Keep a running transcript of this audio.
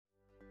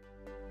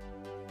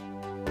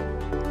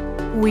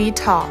We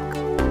talk.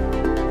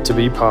 To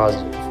be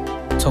positive.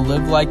 To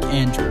live like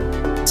Andrew.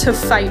 To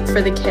fight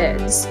for the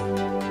kids.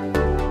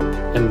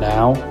 And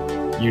now,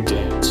 you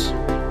dance.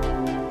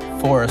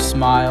 For a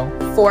smile.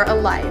 For a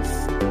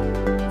life.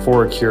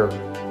 For a cure.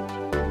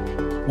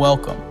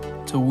 Welcome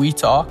to We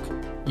Talk,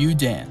 You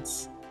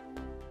Dance.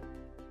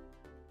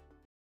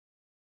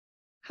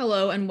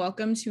 Hello and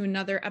welcome to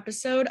another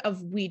episode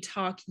of We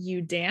Talk,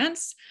 You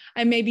Dance.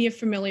 I may be a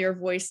familiar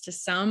voice to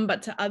some,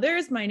 but to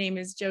others, my name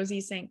is Josie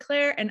St.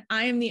 Clair and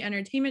I am the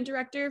entertainment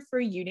director for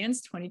You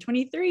Dance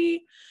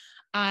 2023.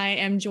 I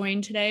am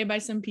joined today by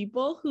some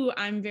people who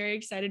I'm very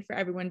excited for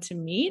everyone to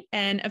meet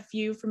and a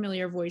few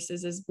familiar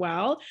voices as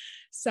well.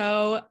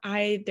 So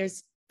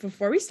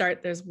before we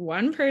start, there's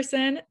one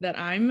person that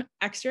I'm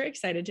extra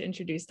excited to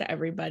introduce to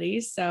everybody.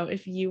 So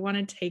if you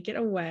want to take it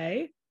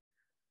away.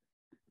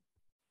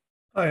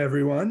 Hi,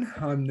 everyone.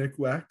 I'm Nick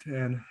Wecht,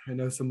 and I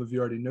know some of you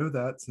already know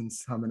that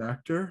since I'm an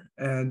actor,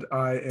 and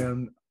I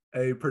am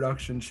a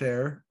production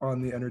chair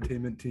on the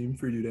entertainment team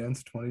for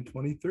UDance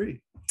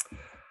 2023.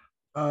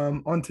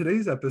 On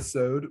today's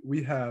episode,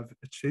 we have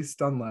Chase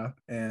Dunlap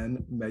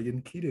and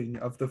Megan Keating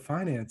of the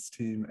finance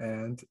team,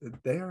 and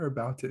they are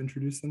about to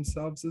introduce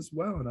themselves as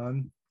well, and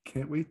I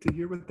can't wait to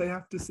hear what they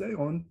have to say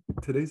on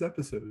today's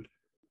episode.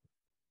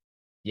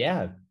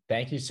 Yeah,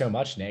 thank you so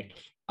much, Nick.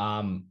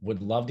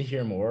 Would love to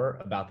hear more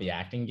about the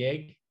acting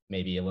gig,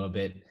 maybe a little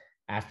bit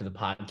after the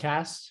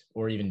podcast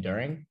or even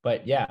during.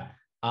 But yeah,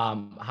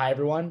 hi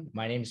everyone.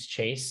 My name is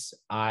Chase.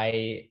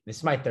 This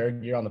is my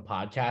third year on the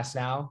podcast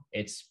now.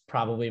 It's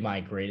probably my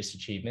greatest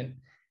achievement.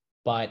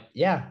 But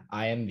yeah,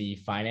 I am the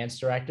finance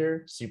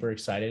director. Super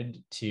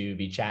excited to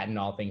be chatting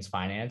all things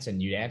finance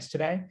and UDance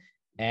today.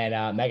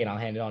 And Megan, I'll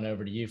hand it on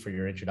over to you for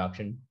your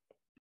introduction.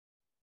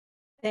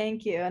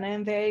 Thank you. And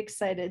I'm very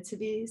excited to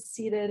be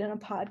seated in a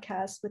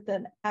podcast with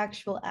an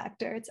actual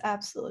actor. It's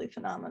absolutely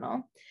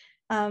phenomenal.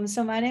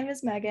 So my name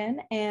is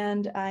Megan,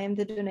 and I am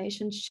the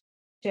donations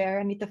chair.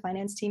 I meet the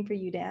finance team for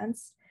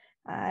UDance.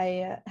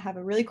 I have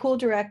a really cool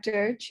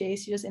director,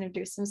 Chase, who just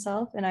introduced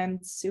himself, and I'm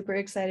super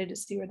excited to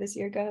see where this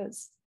year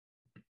goes.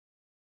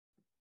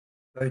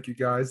 Thank you,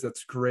 guys.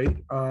 That's great.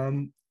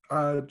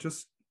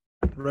 Just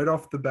right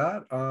off the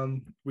bat,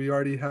 we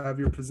already have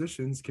your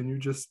positions. Can you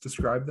just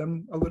describe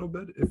them a little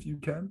bit if you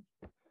can?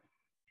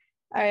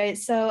 All right,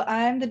 so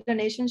I'm the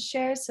donations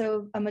chair.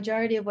 So a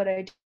majority of what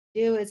I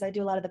do is I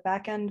do a lot of the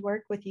back end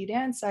work with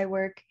UDance. I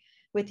work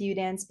with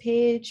UDance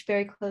page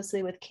very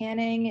closely with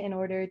Canning in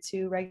order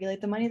to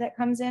regulate the money that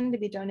comes in to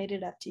be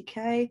donated to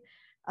FTK.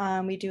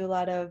 We do a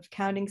lot of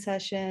counting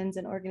sessions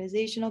and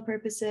organizational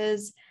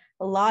purposes,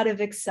 a lot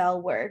of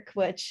Excel work,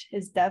 which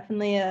is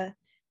definitely a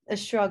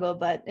struggle,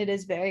 but it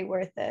is very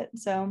worth it.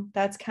 So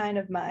that's kind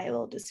of my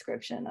little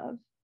description of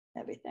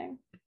everything.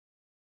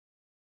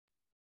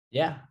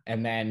 Yeah.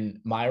 And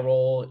then my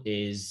role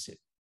is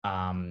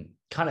kind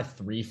of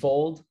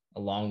threefold,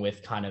 along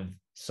with kind of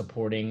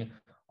supporting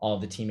all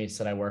of the teammates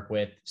that I work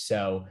with.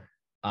 So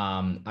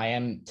I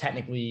am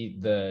technically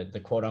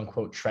the quote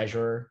unquote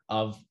treasurer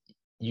of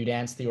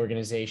UDance, the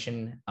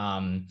organization.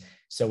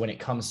 So when it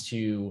comes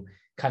to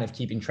kind of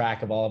keeping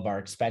track of all of our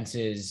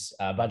expenses,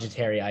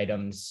 budgetary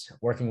items,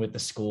 working with the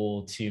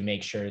school to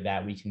make sure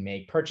that we can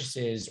make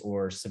purchases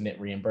or submit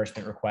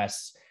reimbursement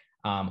requests.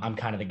 I'm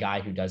kind of the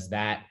guy who does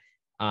that.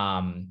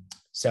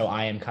 So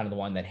I am kind of the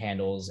one that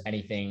handles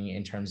anything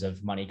in terms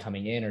of money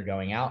coming in or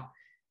going out.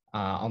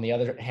 On the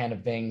other hand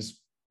of things,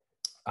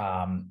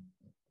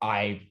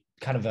 I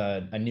kind of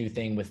a new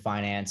thing with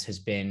finance has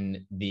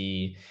been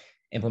the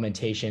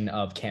implementation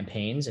of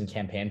campaigns and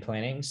campaign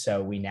planning.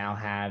 So we now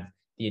have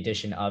the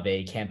addition of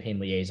a campaign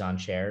liaison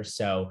chair.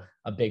 So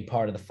a big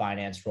part of the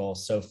finance role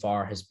so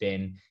far has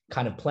been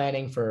kind of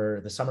planning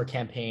for the summer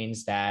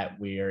campaigns that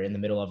we're in the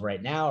middle of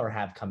right now or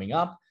have coming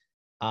up,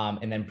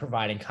 and then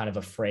providing kind of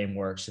a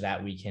framework so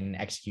that we can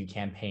execute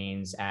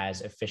campaigns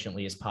as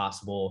efficiently as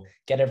possible,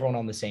 get everyone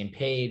on the same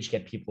page,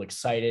 get people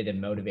excited and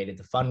motivated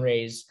to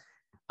fundraise.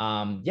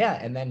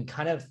 And then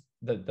kind of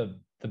the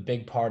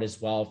big part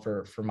as well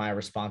for my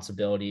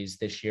responsibilities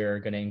this year are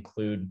going to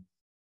include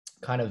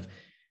kind of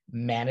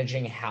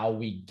managing how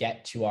we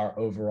get to our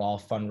overall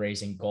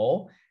fundraising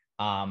goal.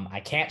 I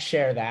can't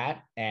share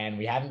that and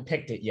we haven't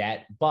picked it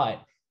yet,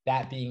 but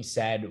that being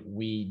said,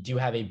 we do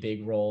have a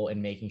big role in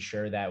making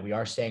sure that we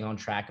are staying on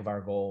track of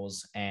our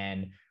goals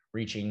and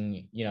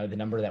reaching, the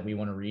number that we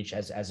want to reach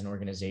as an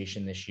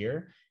organization this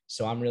year.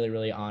 So I'm really,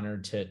 really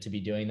honored to be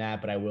doing that.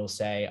 But I will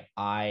say,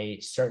 I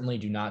certainly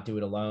do not do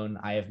it alone.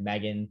 I have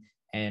Megan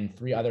and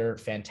three other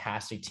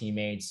fantastic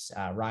teammates,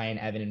 Ryan,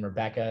 Evan, and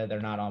Rebecca. They're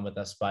not on with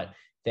us, but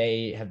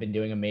they have been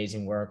doing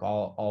amazing work,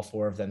 all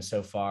four of them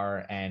so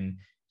far, and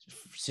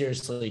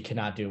seriously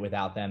cannot do it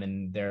without them.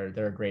 And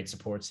they're a great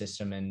support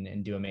system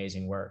and do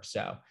amazing work.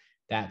 So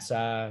that's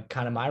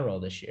kind of my role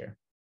this year.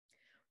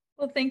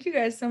 Well, thank you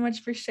guys so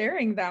much for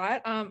sharing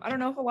that. I don't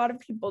know if a lot of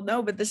people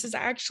know, but this is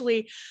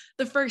actually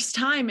the first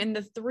time in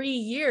the 3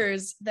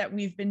 years that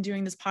we've been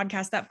doing this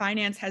podcast that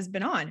finance has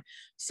been on.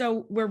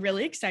 So we're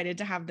really excited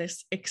to have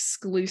this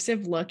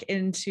exclusive look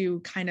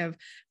into kind of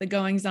the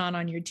goings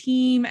on your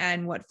team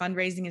and what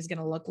fundraising is going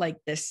to look like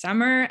this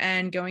summer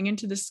and going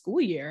into the school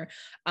year.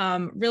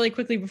 Really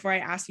quickly, before I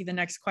ask you the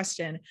next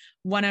question,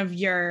 one of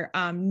your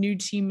new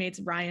teammates,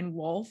 Ryan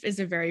Wolf, is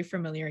a very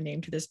familiar name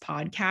to this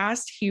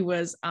podcast. He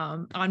was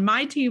on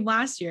my team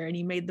last year and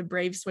he made the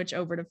brave switch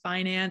over to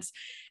finance,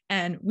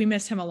 and we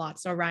miss him a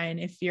lot. So Ryan,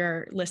 if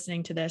you're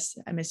listening to this,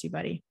 I miss you,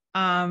 buddy.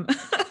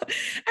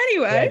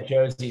 Anyway, yeah,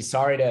 Josie,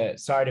 sorry to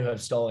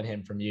have stolen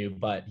him from you,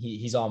 but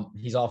he's all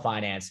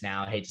finance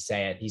now. I hate to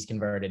say it. He's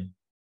converted.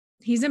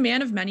 He's a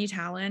man of many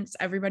talents.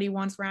 Everybody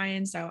wants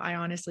Ryan, so I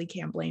honestly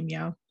can't blame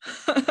you.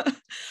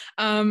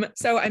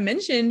 So I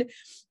mentioned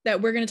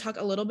that we're going to talk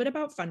a little bit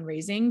about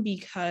fundraising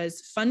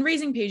because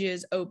fundraising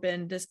pages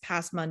opened this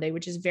past Monday,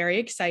 which is very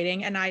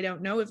exciting. And I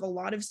don't know if a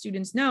lot of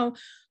students know,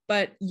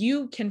 but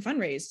you can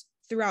fundraise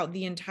throughout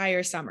the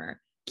entire summer.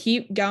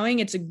 Keep going.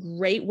 It's a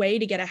great way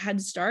to get a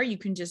head start. You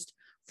can just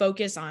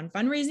focus on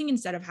fundraising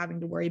instead of having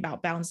to worry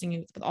about balancing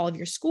it with all of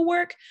your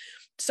schoolwork.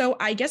 So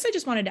I guess I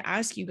just wanted to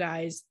ask you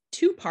guys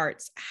two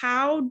parts.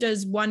 How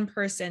does one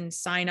person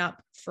sign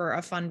up for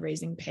a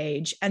fundraising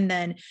page? And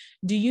then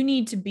do you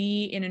need to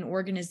be in an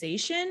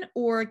organization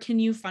or can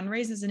you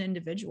fundraise as an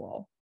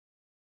individual?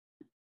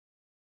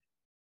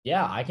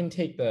 Yeah, I can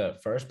take the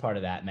first part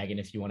of that, Megan,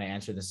 if you want to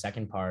answer the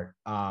second part.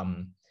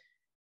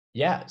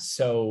 Yeah,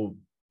 so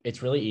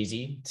it's really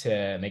easy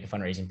to make a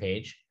fundraising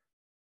page.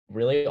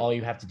 Really, all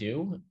you have to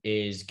do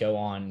is go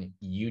on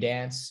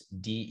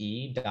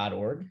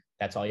udancede.org.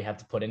 That's all you have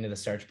to put into the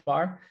search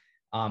bar.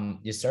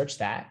 You search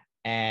that,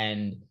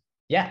 and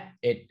yeah,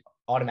 it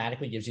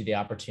automatically gives you the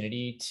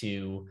opportunity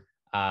to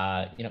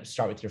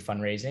start with your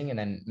fundraising. And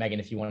then Megan,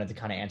 if you wanted to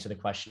kind of answer the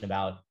question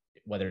about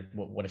what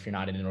if you're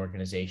not in an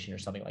organization or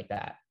something like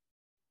that.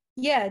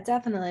 Yeah,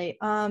 definitely.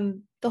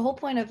 The whole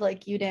point of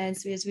like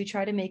UDance is we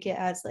try to make it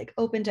as like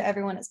open to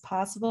everyone as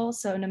possible.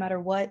 So no matter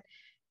what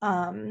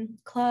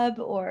club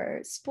or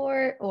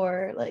sport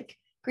or like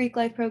Greek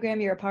life program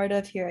you're a part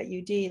of here at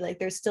UD, like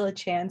there's still a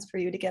chance for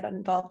you to get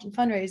involved in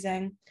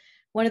fundraising.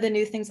 One of the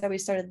new things that we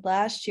started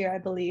last year, I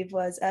believe,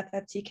 was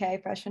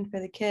FFTK, Freshmen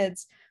for the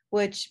Kids,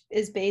 which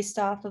is based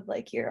off of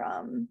like your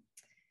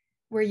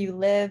where you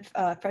live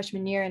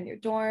freshman year in your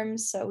dorms.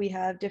 So we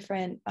have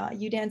different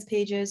UDance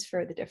pages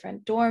for the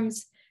different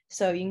dorms.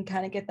 So you can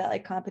kind of get that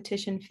like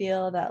competition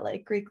feel that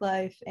like Greek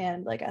life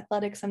and like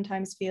athletics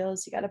sometimes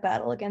feels. You got to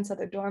battle against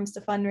other dorms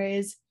to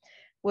fundraise,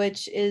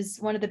 which is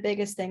one of the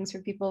biggest things for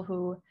people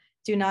who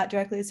do not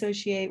directly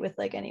associate with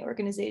like any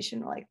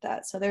organization like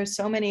that. So there's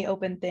so many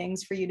open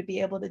things for you to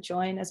be able to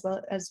join, as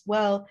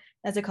well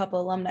as a couple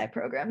alumni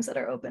programs that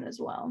are open as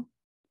well.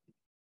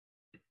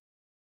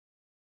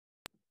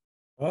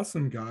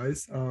 Awesome,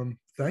 guys.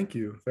 Thank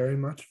you very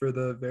much for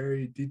the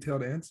very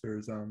detailed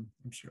answers. I'm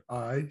sure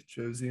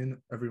Josie, and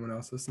everyone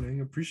else listening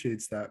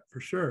appreciates that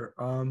for sure.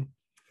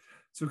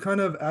 So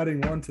kind of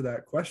adding on to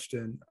that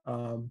question,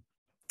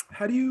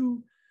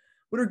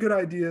 what are good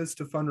ideas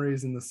to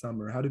fundraise in the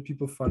summer? How do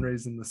people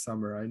fundraise in the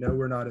summer? I know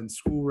we're not in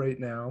school right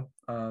now,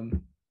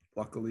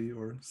 luckily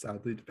or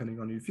sadly,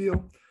 depending on how you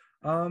feel.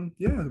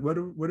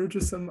 What are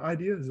just some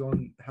ideas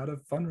on how to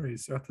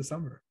fundraise throughout the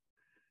summer?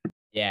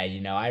 Yeah,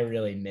 I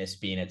really miss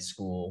being at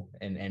school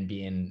and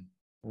being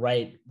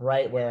right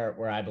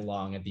where I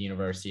belong at the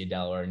University of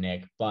Delaware,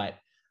 Nick. But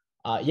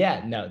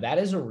that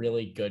is a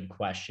really good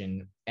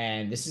question.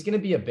 And this is going to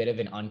be a bit of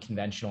an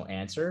unconventional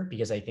answer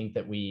because I think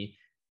that we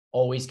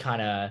always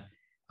kind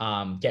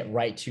of get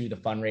right to the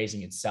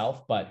fundraising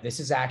itself. But this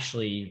is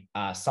actually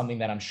something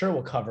that I'm sure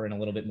we'll cover in a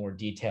little bit more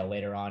detail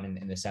later on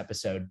in this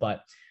episode.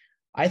 But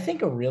I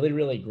think a really,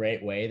 really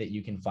great way that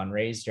you can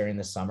fundraise during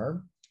the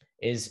summer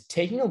is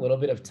taking a little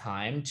bit of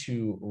time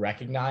to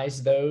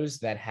recognize those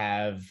that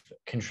have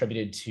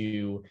contributed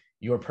to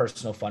your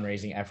personal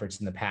fundraising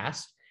efforts in the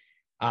past.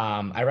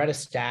 I read a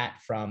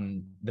stat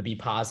from the Be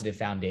Positive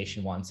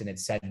Foundation once, and it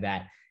said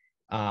that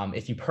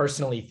if you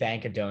personally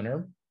thank a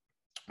donor,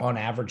 on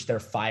average, they're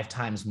 5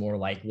 times more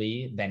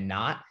likely than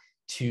not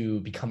to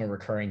become a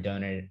recurring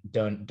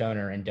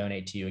donor and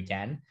donate to you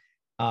again.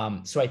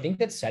 So I think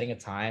that setting a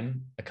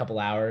time, a couple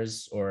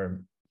hours,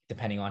 or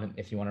depending on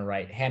if you want to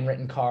write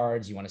handwritten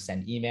cards, you want to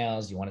send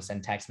emails, you want to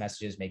send text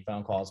messages, make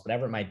phone calls,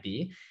 whatever it might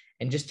be,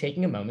 and just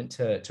taking a moment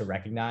to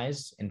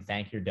recognize and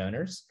thank your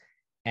donors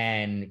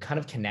and kind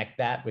of connect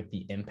that with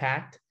the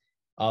impact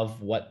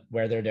of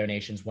where their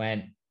donations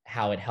went,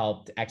 how it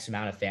helped X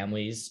amount of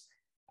families,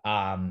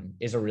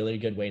 is a really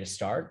good way to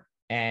start.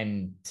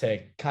 And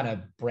to kind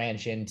of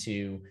branch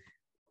into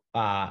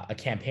a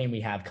campaign we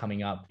have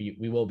coming up,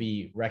 we will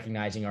be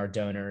recognizing our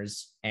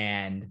donors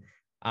and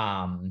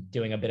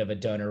doing a bit of a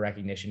donor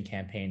recognition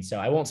campaign. So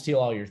I won't steal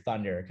all your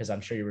thunder because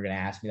I'm sure you were going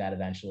to ask me that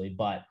eventually,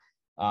 but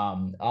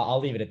I'll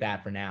leave it at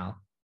that for now.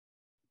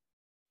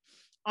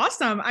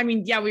 Awesome. I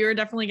mean, yeah, we were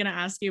definitely going to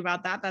ask you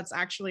about that. That's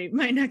actually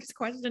my next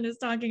question, is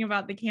talking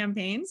about the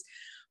campaigns.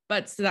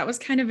 But so that was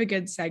kind of a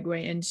good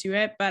segue into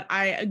it. But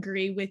I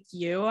agree with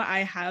you. I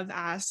have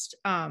asked,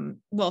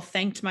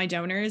 thanked my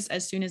donors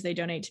as soon as they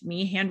donate to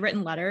me.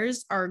 Handwritten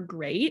letters are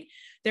great.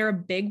 They're a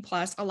big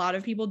plus. A lot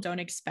of people don't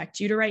expect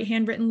you to write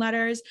handwritten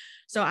letters.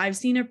 So I've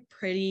seen a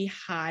pretty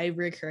high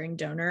recurring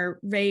donor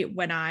rate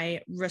when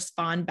I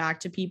respond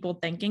back to people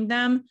thanking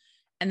them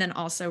and then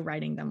also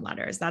writing them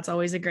letters. That's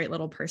always a great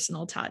little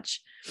personal touch.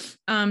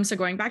 So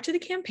going back to the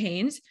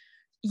campaigns,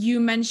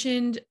 you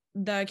mentioned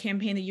the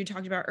campaign that you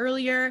talked about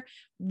earlier.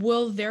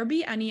 Will there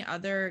be any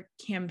other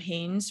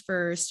campaigns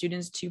for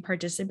students to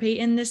participate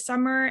in this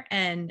summer?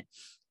 And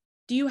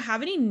do you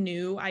have any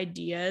new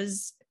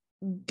ideas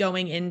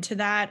going into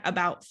that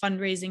about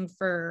fundraising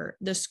for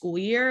the school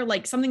year,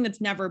 like something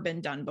that's never been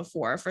done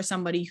before for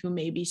somebody who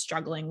may be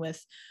struggling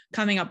with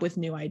coming up with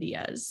new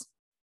ideas?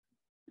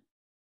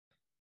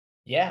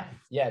 Yeah,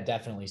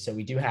 definitely. So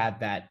we do have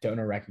that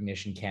donor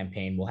recognition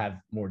campaign. We'll have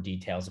more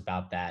details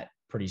about that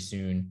pretty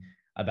soon,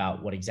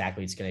 about what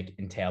exactly it's going to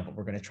entail, but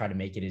we're going to try to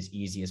make it as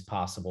easy as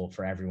possible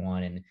for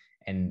everyone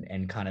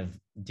and kind of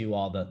do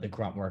all the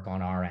grunt work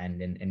on our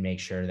end and make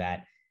sure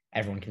that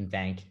everyone can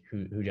thank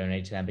who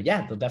donated to them. But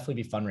yeah, there'll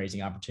definitely be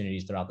fundraising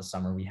opportunities throughout the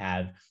summer. We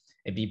have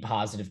a Be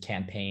Positive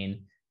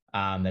campaign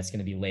that's going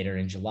to be later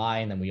in July.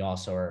 And then we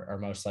also are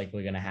most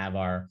likely going to have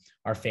our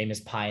famous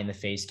Pie in the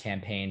Face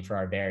campaign for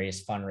our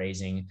various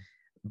fundraising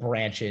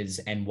branches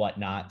and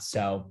whatnot.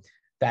 So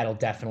that'll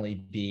definitely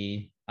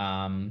be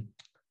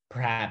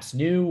perhaps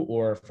new,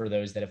 or for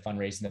those that have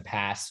fundraised in the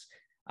past,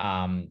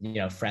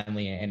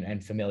 friendly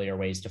and familiar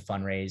ways to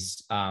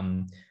fundraise.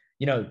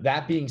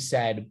 That being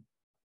said,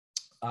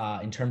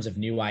 in terms of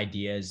new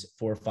ideas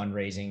for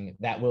fundraising,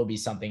 that will be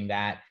something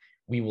that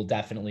we will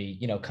definitely,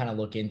 kind of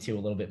look into a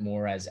little bit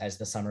more as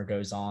the summer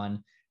goes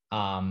on,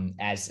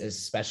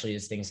 especially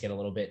as things get a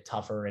little bit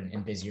tougher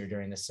and busier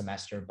during the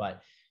semester.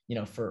 But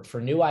for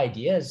new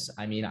ideas,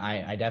 I mean,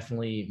 I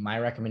definitely, my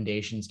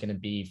recommendation is going to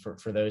be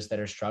for those that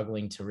are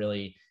struggling to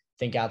really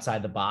think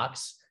outside the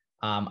box.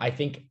 I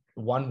think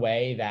one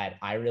way that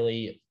I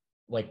really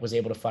was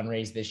able to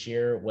fundraise this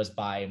year was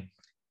by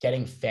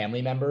getting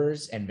family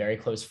members and very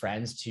close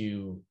friends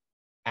to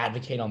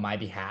advocate on my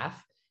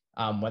behalf,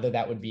 whether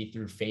that would be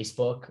through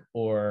Facebook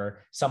or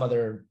some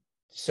other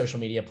social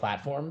media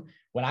platform.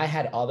 When I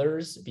had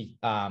others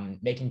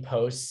making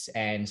posts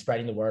and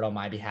spreading the word on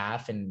my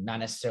behalf, and not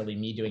necessarily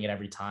me doing it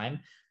every time,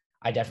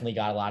 I definitely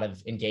got a lot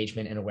of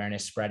engagement and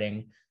awareness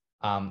spreading.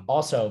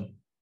 Also,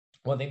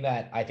 one thing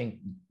that I think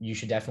you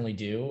should definitely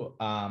do,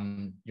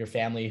 your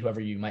family,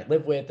 whoever you might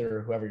live with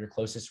or whoever you're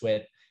closest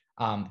with,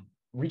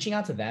 reaching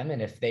out to them.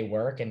 And if they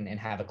work and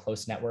have a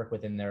close network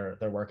within their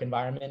work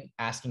environment,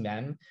 asking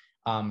them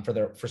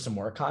for some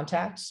work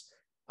contacts,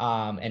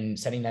 and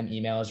sending them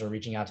emails or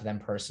reaching out to them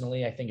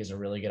personally, I think is a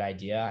really good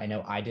idea. I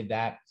know I did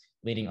that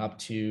leading up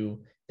to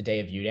the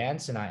day of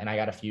UDance, and I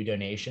got a few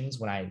donations.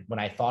 When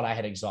I thought I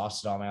had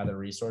exhausted all my other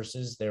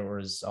resources, there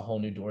was a whole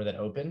new door that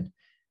opened.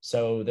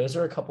 So those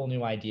are a couple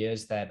new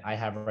ideas that I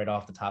have right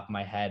off the top of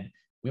my head.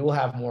 We will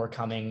have more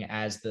coming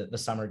as the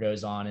summer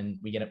goes on and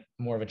we get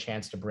more of a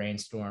chance to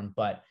brainstorm.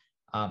 But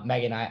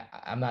Megan,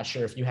 I'm not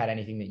sure if you had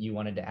anything that you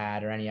wanted to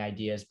add or any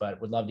ideas,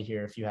 but would love to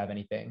hear if you have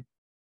anything.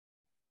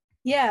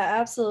 Yeah,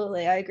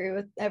 absolutely. I agree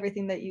with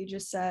everything that you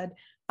just said.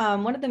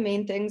 One of the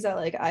main things that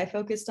I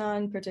focused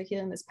on,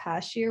 particularly in this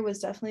past year, was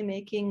definitely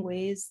making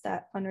ways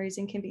that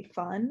fundraising can be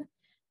fun.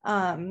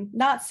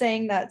 Not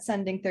saying that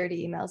sending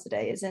 30 emails a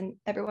day isn't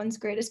everyone's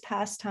greatest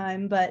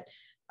pastime, but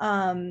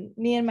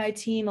me and my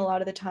team, a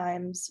lot of the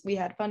times we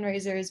had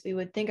fundraisers, we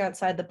would think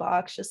outside the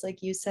box, just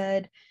like you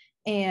said.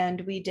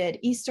 And we did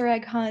Easter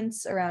egg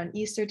hunts around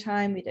Easter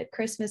time. We did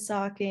Christmas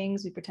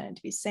stockings. We pretended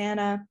to be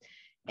Santa.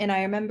 And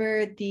I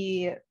remember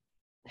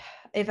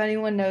if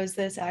anyone knows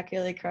this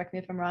accurately, correct me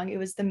if I'm wrong, it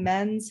was the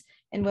men's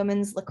and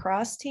women's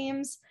lacrosse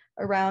teams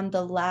around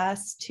the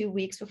last 2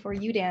 weeks before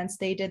UDance.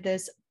 They did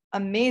this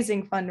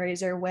amazing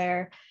fundraiser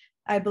where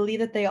I believe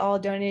that they all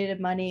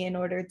donated money in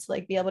order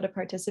to be able to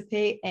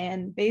participate.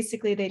 And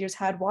basically they just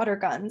had water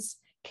guns,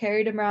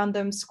 carried them around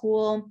them,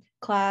 school,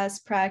 class,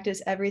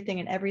 practice, everything.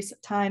 And every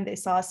time they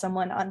saw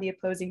someone on the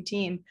opposing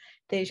team,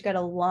 they just got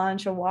to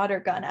launch a water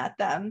gun at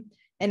them.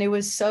 And it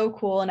was so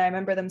cool. And I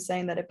remember them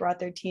saying that it brought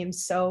their team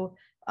so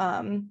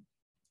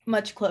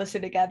much closer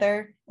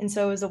together. And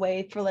so it was a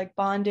way for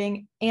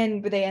bonding,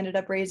 and they ended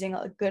up raising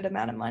a good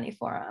amount of money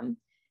for them.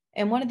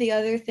 And one of the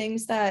other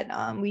things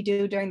that we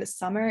do during the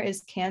summer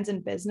is cans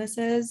and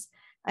businesses.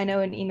 I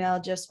know an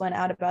email just went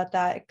out about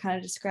that, kind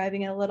of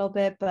describing it a little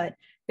bit, but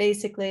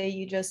basically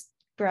you just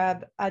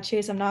grab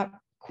Chase. I'm not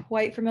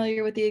quite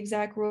familiar with the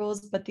exact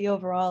rules, but the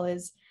overall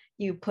is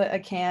you put a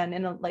can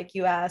in,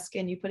 you ask,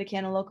 and you put a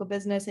can in a local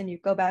business and you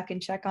go back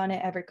and check on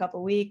it every couple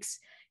of weeks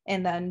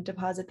and then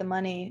deposit the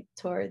money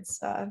towards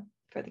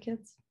for the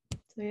kids.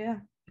 So yeah.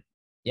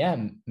 Yeah,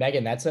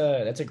 Megan, that's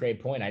a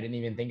great point. I didn't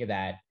even think of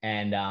that.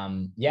 And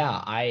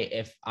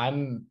if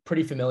I'm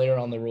pretty familiar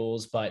on the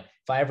rules, but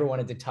if I ever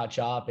wanted to touch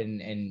up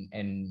and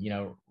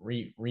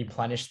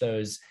replenish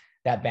those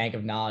that bank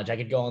of knowledge. I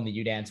could go on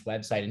the UDance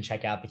website and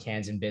check out the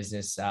Cans in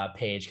Business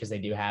page because they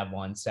do have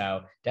one.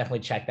 So definitely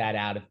check that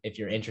out if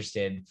you're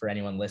interested, for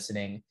anyone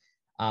listening.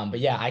 But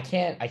yeah, I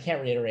can't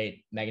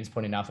reiterate Megan's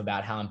point enough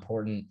about how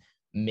important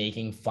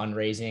making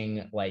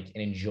fundraising like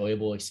an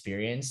enjoyable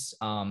experience,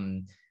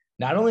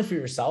 not only for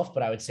yourself,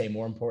 but I would say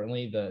more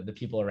importantly, the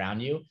people around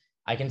you.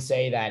 I can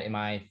say that in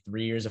my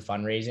 3 years of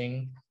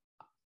fundraising,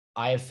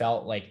 I have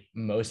felt like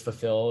most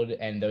fulfilled,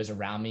 and those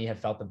around me have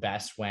felt the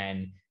best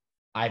when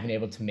I've been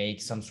able to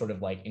make some sort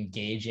of like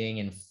engaging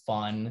and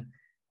fun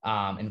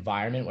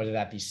environment, whether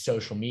that be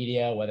social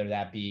media, whether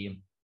that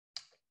be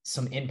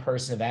some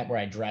in-person event where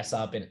I dress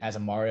up as a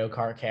Mario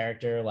Kart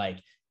character. Like,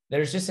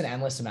 there's just an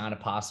endless amount of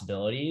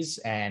possibilities.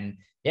 And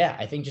yeah,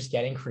 I think just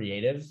getting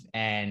creative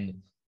and,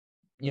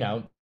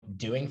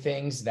 doing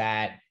things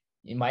that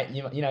you might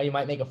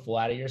make a fool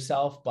out of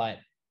yourself, but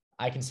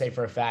I can say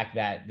for a fact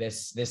that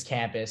this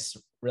campus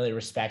really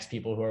respects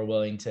people who are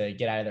willing to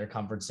get out of their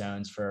comfort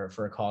zones for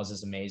a cause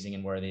as amazing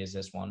and worthy as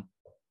this one.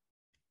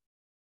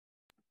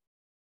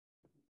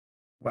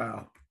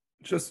 Wow.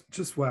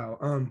 Just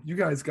wow. You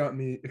guys got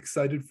me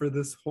excited for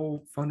this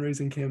whole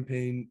fundraising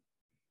campaign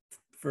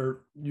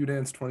for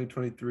UDance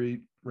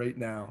 2023 right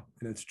now,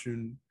 and it's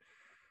June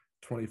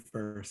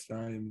 21st.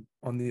 I'm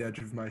on the edge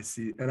of my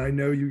seat, and I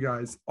know you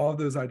guys, all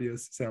those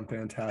ideas sound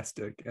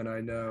fantastic, and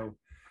I know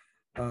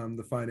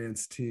the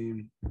finance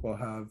team will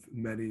have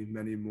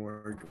many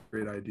more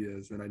great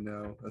ideas, and I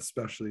know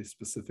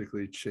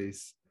specifically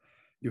Chase,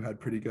 you had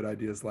pretty good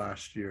ideas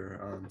last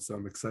year, so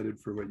I'm excited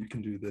for what you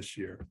can do this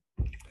year.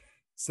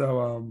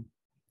 So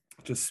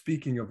just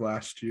speaking of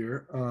last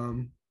year,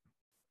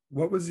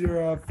 what was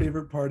your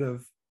favorite part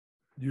of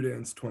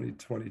UDance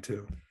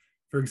 2022?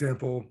 For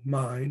example,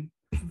 mine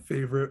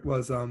favorite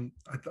was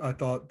I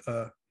thought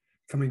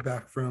coming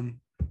back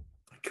from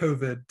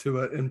COVID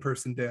to an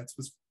in-person dance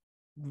was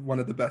one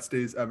of the best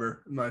days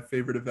ever. My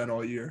favorite event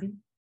all year.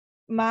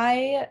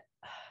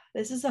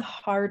 This is a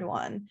hard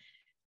one.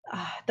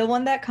 The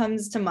one that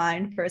comes to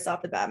mind first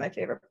off the bat, my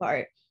favorite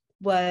part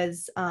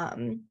was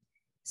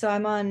so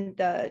I'm on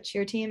the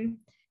cheer team,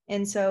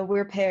 and so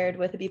we're paired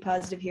with a Be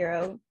Positive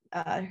hero.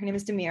 Her name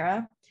is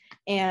Demira,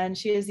 and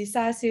she is the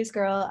sassiest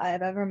girl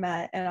I've ever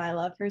met, and I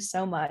love her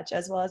so much,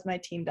 as well as my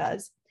team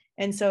does.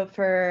 And so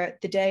for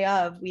the day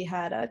of, we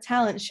had a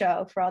talent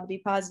show for all the Be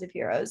Positive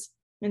heroes.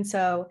 And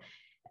so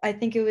I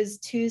think it was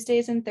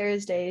Tuesdays and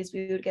Thursdays,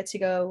 we would get to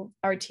go,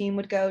 our team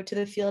would go to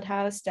the field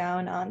house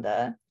down on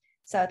the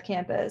South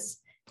Campus,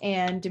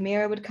 and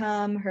Demira would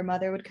come, her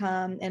mother would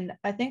come, and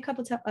I think a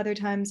couple other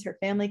times her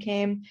family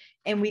came,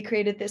 and we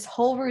created this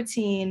whole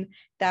routine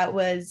that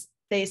was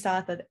based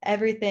off of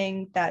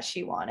everything that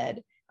she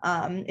wanted.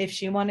 If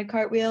she wanted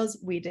cartwheels,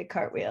 we did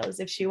cartwheels.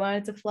 If she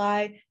wanted to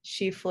fly,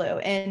 she flew.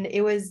 And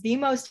it was the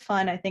most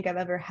fun I think I've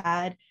ever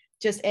had,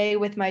 just A,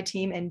 with my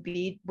team, and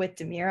B, with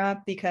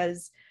Demira,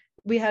 because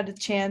we had a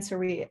chance where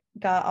we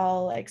got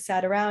all like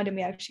sat around, and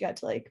we actually got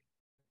to like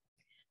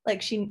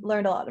she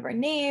learned a lot of our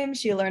names.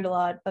 She learned a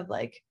lot of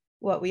like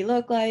what we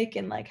look like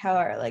and like how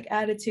our like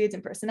attitudes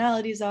and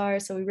personalities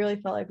are. So we really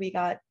felt like we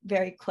got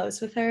very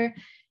close with her.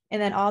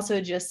 And then also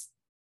just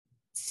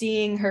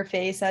seeing her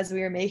face as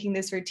we were making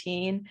this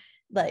routine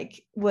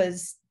like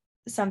was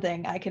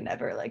something I could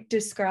never like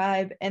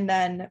describe. And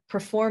then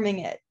performing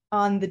it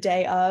on the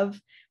day of,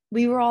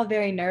 we were all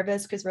very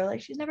nervous because we're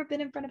like, she's never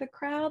been in front of a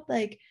crowd.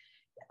 Like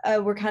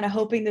we're kind of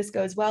hoping this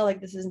goes well, like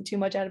this isn't too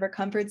much out of her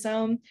comfort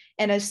zone.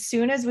 And as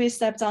soon as we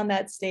stepped on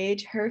that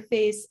stage, her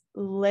face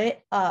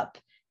lit up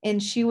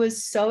and she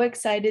was so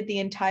excited the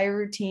entire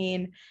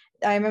routine.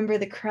 I remember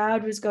the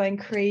crowd was going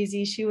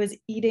crazy. She was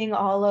eating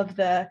all of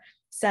the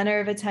center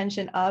of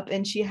attention up,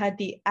 and she had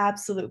the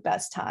absolute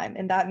best time.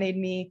 And that made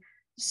me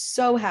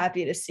so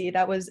happy to see.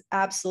 That was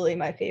absolutely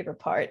my favorite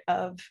part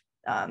of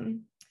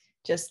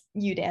just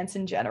UDance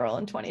in general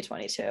in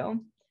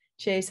 2022.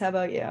 Chase, how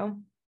about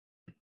you?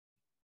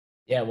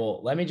 Yeah,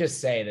 well, let me just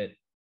say that,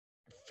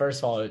 first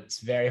of all, it's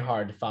very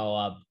hard to follow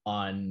up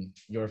on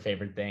your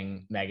favorite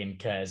thing, Megan,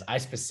 because I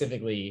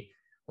specifically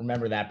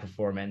remember that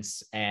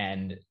performance.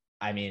 And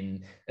I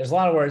mean, there's a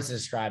lot of words to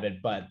describe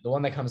it, but the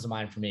one that comes to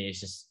mind for me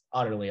is just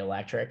utterly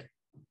electric.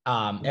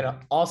 And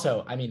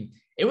also, I mean,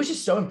 it was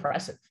just so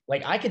impressive.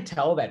 Like, I could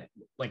tell that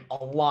like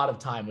a lot of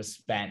time was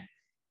spent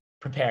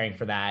preparing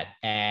for that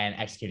and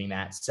executing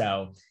that.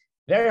 So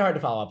very hard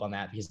to follow up on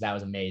that because that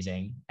was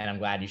amazing. And I'm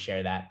glad you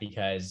shared that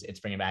because it's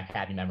bringing back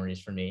happy memories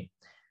for me.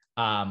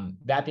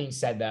 That being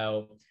said,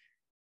 though,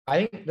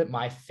 I think that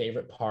my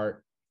favorite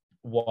part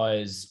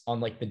was on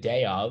like the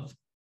day of,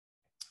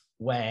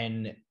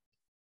 when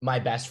my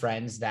best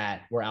friends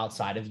that were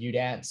outside of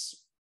UDance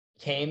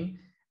came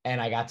and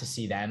I got to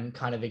see them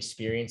kind of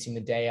experiencing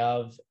the day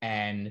of.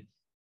 And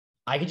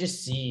I could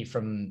just see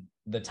from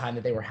the time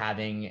that they were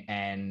having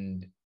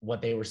and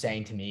what they were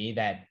saying to me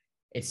that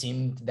it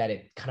seemed that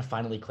it kind of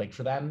finally clicked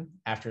for them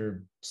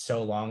after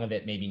so long of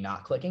it maybe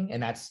not clicking.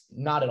 And that's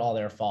not at all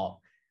their fault.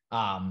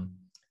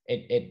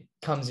 It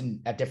comes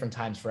in at different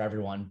times for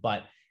everyone,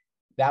 but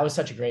that was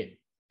such a great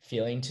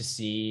feeling to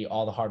see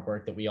all the hard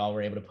work that we all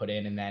were able to put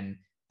in. And then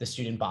the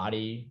student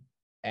body,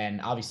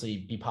 and obviously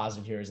Be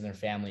Positive Heroes and their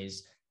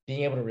families,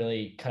 being able to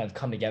really kind of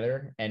come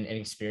together and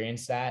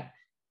experience that.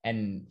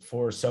 And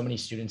for so many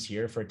students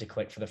here, for it to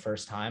click for the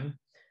first time.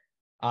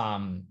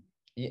 And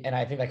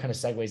I think that kind of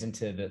segues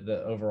into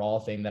the overall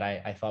thing that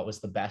I thought was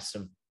the best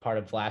of part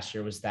of last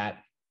year, was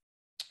that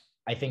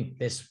I think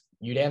this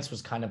UDance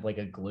was kind of like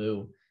a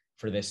glue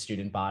for this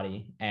student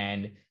body,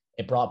 and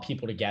it brought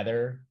people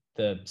together.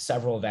 The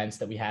several events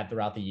that we had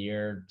throughout the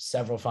year,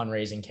 several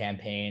fundraising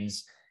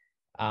campaigns,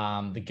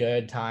 the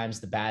good times,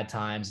 the bad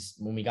times,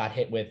 when we got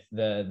hit with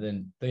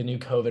the new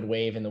COVID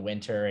wave in the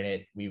winter,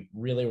 and we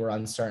really were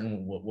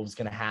uncertain what was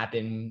going to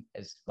happen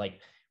as like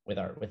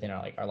within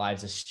our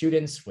lives as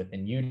students,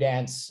 within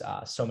UDance.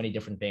 So many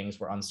different things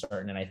were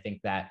uncertain. And I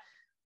think that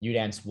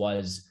UDance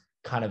was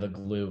kind of a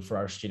glue for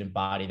our student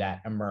body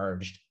that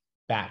emerged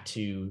back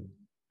to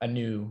a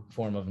new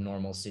form of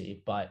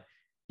normalcy. But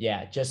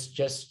yeah,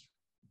 just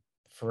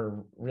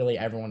for really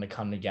everyone to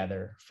come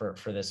together for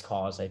this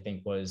cause, I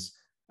think was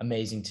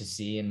amazing to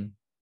see. And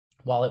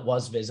while it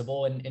was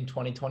visible in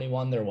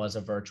 2021, there was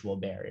a virtual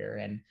barrier,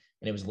 and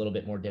it was a little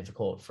bit more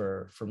difficult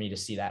for me to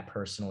see that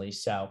personally.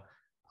 So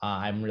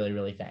I'm really,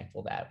 really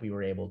thankful that we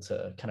were able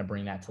to kind of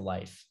bring that to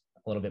life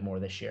a little bit more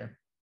this year.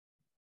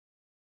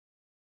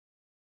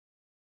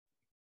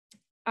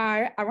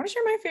 I want to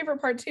share my favorite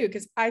part too,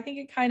 because I think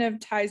it kind of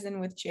ties in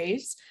with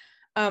Chase.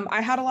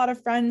 I had a lot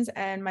of friends,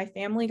 and my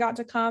family got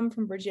to come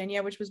from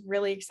Virginia, which was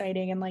really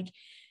exciting. And like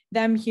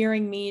them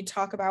hearing me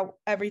talk about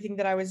everything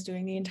that I was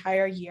doing the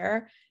entire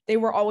year, they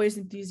were always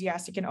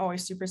enthusiastic and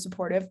always super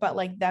supportive, but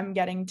like them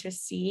getting to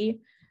see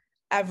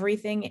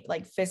everything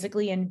like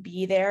physically and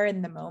be there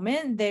in the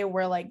moment, they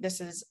were like,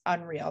 this is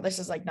unreal. This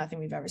is like nothing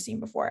we've ever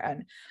seen before.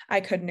 And I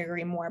couldn't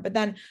agree more. But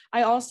then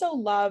I also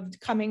loved,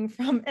 coming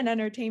from an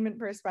entertainment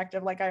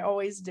perspective, like I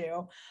always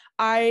do,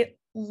 I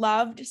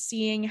loved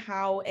seeing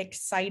how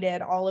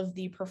excited all of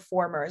the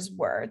performers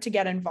were to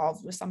get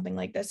involved with something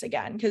like this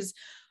again. Because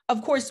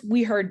of course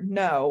we heard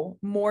no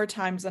more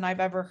times than I've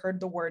ever heard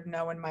the word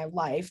no in my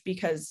life,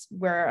 because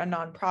we're a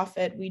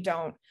nonprofit. We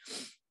don't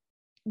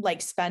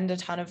like spend a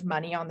ton of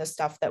money on the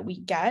stuff that we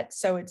get.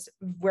 So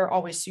we're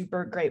always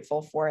super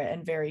grateful for it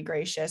and very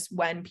gracious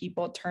when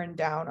people turn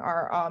down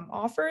our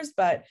offers.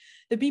 But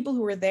the people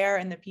who were there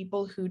and the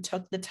people who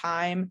took the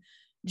time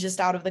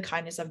just out of the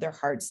kindness of their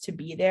hearts to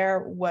be there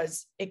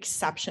was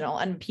exceptional.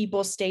 And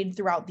people stayed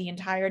throughout the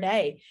entire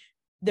day.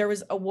 There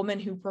was a woman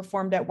who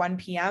performed at 1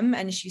 p.m.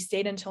 and she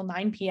stayed until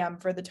 9 p.m.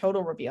 for the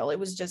total reveal. It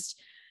was just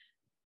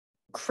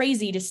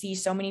crazy to see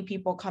so many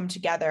people come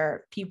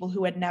together, people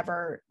who had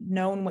never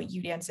known what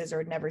UDance is or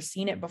had never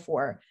seen it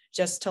before,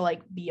 just to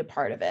like be a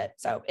part of it.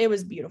 So it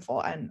was beautiful.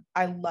 And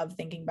I love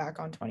thinking back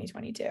on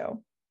 2022.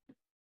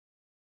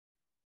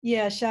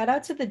 Yeah, shout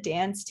out to the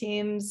dance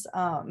teams.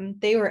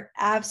 They were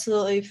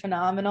absolutely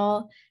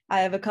phenomenal. I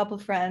have a couple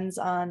friends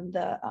on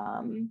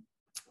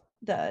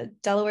the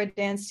Delaware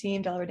dance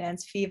team, Delaware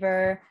Dance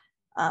Fever.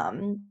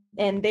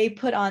 And they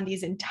put on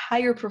these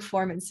entire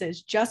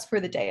performances just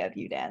for the day of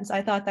UDance.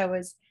 I thought that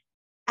was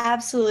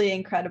absolutely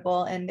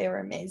incredible, and they were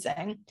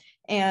amazing.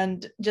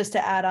 And just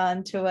to add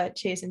on to what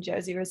Chase and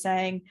Josie were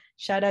saying,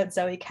 shout out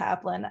Zoe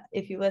Kaplan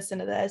if you listen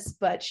to this,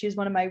 but she's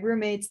one of my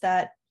roommates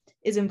that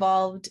is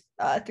involved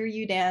through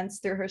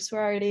UDance, through her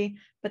sorority,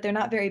 but they're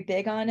not very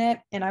big on it.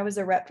 And I was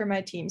a rep for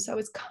my team, so I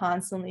was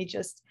constantly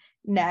just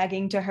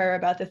nagging to her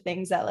about the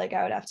things that like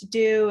I would have to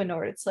do in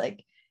order to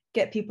like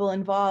get people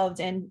involved.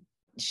 And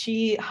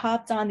she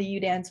hopped on the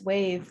UDance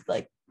wave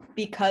like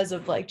because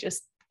of like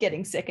just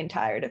getting sick and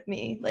tired of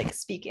me like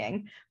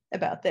speaking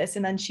about this.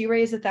 And then she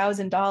raised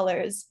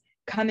 $1,000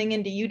 coming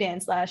into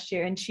UDance last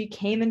year, and she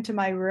came into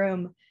my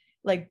room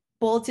like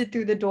bolted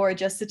through the door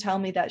just to tell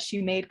me that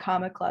she made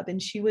Comic Club,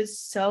 and she was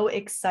so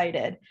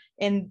excited.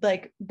 And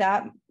like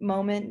that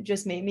moment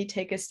just made me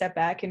take a step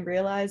back and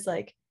realize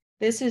like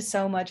this is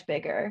so much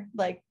bigger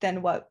like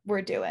than what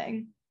we're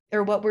doing,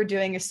 or what we're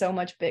doing is so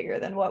much bigger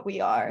than what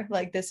we are.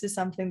 Like this is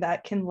something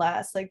that can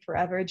last like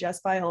forever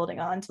just by holding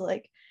on to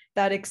like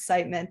that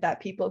excitement that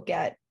people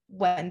get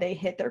when they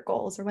hit their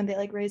goals or when they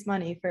like raise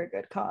money for a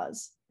good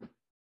cause.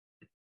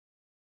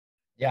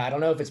 Yeah, I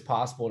don't know if it's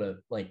possible to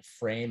like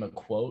frame a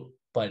quote,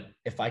 but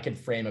if I could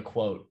frame a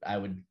quote, I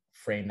would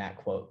frame that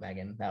quote,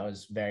 Megan. That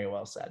was very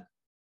well said.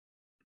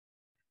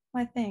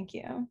 Why, thank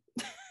you.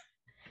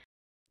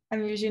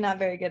 I'm usually not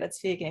very good at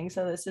speaking,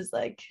 so this is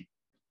like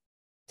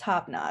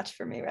top notch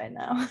for me right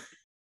now.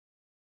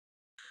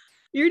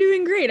 You're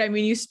doing great. I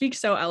mean, you speak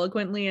so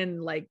eloquently,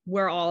 and like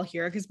we're all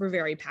here because we're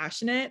very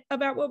passionate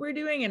about what we're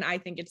doing. And I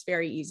think it's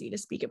very easy to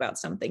speak about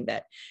something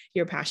that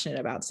you're passionate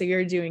about. So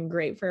you're doing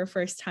great for a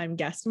first-time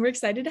guest, and we're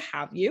excited to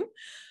have you.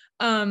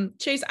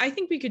 Chase, I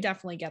think we could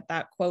definitely get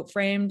that quote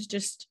framed.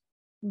 Just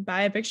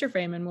buy a picture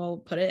frame and we'll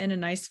put it in a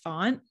nice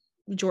font,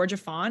 Georgia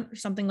font or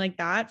something like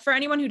that. For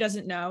anyone who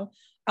doesn't know,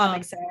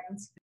 Comic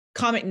Sans.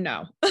 Comic,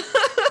 no.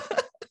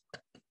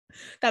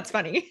 That's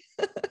funny.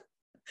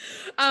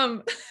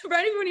 For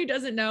anyone who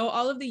doesn't know,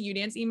 all of the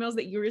UDance emails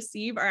that you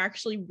receive are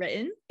actually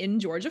written in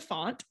Georgia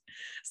font.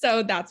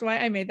 So that's why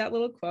I made that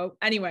little quote.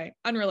 Anyway,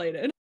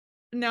 unrelated.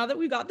 now that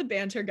we got the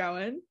banter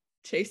going,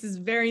 Chase is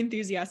very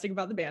enthusiastic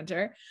about the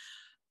banter.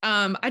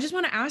 I just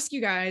want to ask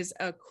you guys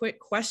a quick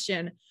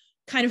question,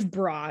 kind of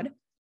broad.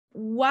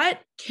 What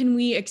can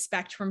we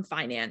expect from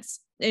finance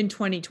in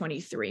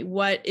 2023?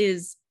 What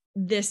is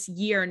this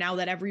year, now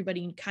that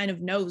everybody kind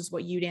of knows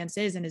what UDance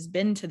is and has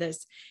been to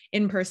this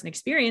in-person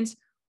experience?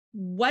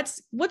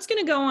 What's going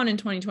to go on in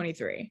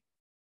 2023?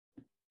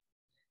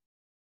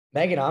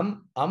 Megan,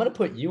 I'm going to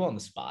put you on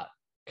the spot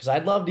because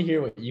I'd love to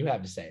hear what you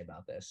have to say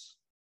about this.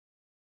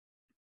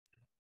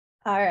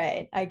 All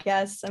right, I'm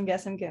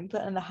getting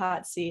put in the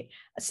hot seat.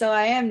 So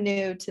I am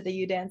new to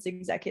the UDance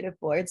executive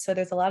board. So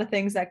there's a lot of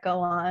things that go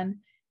on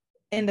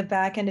in the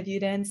back end of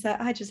UDance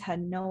that I just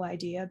had no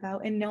idea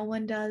about, and no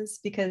one does,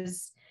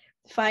 because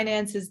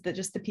finance is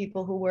just the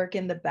people who work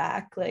in the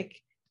back, like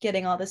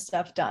getting all this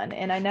stuff done.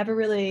 And I never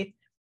really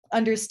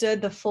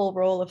understood the full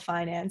role of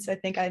finance, I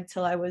think,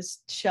 until I was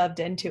shoved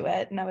into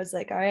it. And I was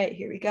like, all right,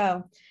 here we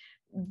go.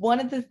 One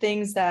of the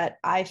things that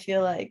I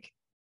feel like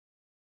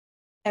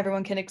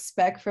everyone can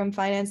expect from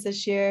finance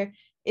this year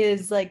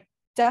is like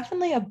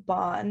definitely a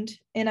bond.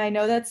 And I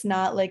know that's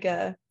not like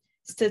a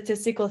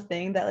statistical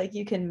thing that like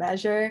you can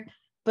measure,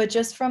 but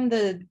just from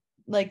the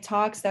like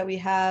talks that we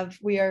have,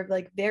 we are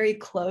like very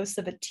close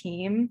of a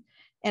team.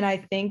 And I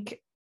think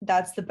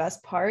that's the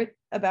best part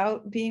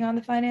about being on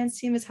the finance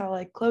team, is how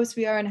like close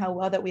we are and how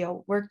well that we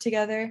all work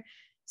together.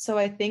 So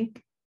I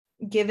think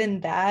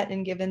given that,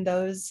 and given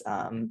those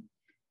I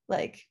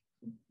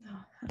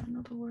don't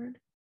know the word,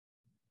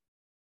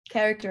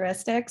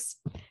 characteristics,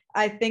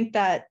 I think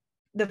that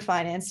the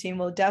finance team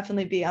will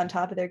definitely be on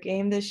top of their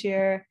game this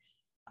year.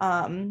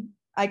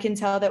 I can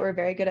tell that we're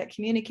very good at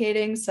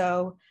communicating,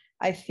 so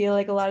I feel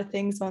like a lot of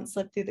things won't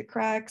slip through the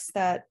cracks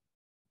that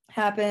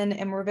happen,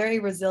 and we're very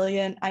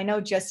resilient. I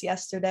know just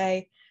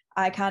yesterday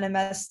I kind of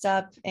messed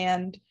up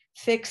and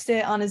fixed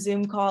it on a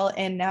Zoom call,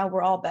 and now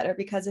we're all better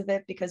because of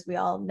it, because we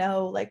all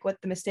know like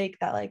what the mistake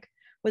that like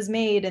was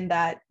made, and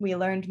that we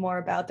learned more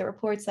about the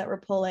reports that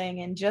we're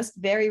pulling, and just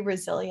very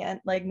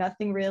resilient. Like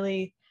nothing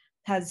really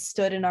has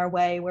stood in our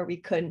way where we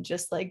couldn't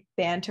just like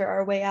banter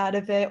our way out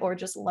of it or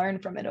just learn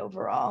from it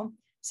overall.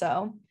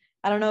 So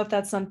I don't know if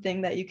that's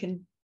something that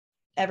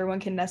everyone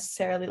can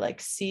necessarily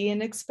like see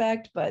and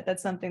expect, but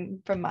that's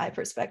something from my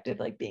perspective,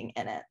 like being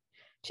in it.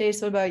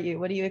 Chase, what about you?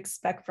 What do you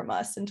expect from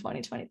us in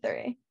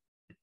 2023?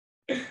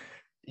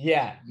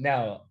 Yeah,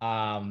 no,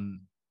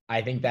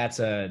 I think that's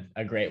a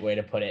great way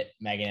to put it,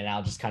 Megan. And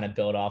I'll just kind of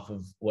build off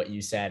of what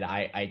you said.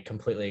 I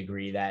completely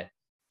agree that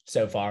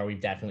so far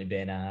we've definitely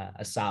been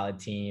a solid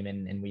team,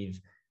 and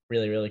we've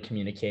really, really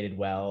communicated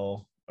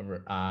well,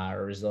 a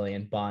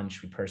resilient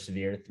bunch. We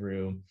persevere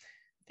through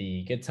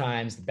the good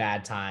times, the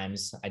bad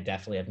times. I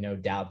definitely have no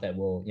doubt that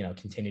we'll,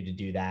 continue to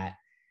do that.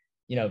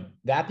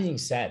 That being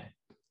said,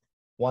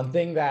 one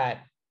thing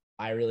that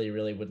I really,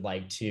 really would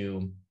like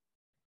to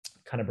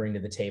kind of bring to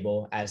the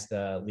table as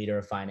the leader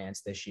of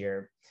finance this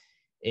year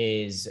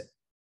is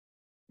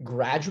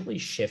gradually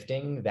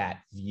shifting that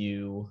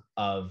view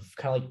of,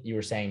 kind of like you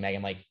were saying,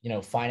 Megan, like,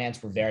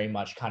 finance, we're very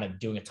much kind of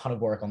doing a ton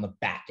of work on the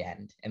back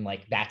end, and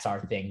like, that's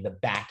our thing, the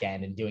back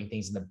end, and doing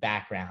things in the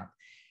background.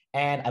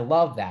 And I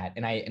love that.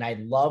 And I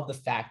love the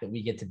fact that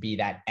we get to be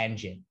that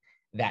engine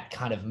that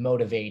kind of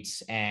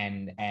motivates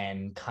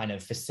and kind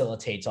of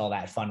facilitates all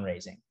that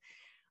fundraising.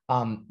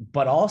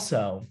 But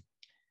also,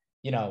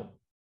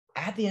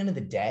 at the end of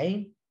the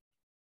day,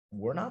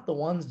 we're not the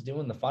ones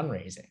doing the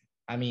fundraising.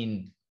 I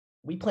mean,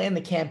 we plan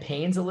the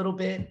campaigns a little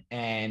bit,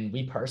 and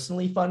we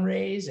personally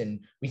fundraise, and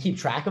we keep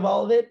track of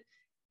all of it.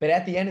 But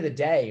at the end of the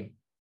day,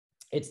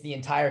 it's the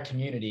entire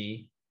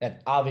community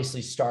that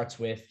obviously starts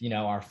with,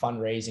 our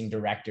fundraising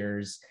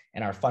directors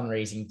and our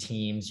fundraising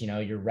teams,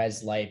 your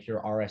Res Life,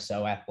 your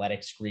RSO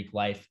Athletics, Greek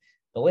Life,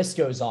 the list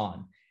goes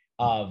on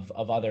of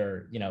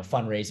other,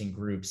 fundraising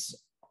groups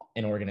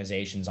and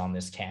organizations on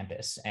this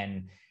campus.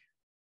 And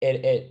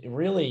it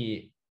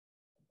really,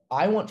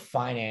 I want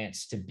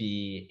finance to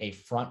be a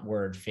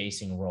frontward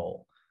facing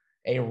role,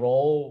 a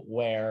role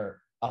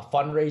where a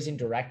fundraising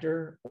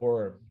director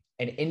or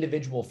an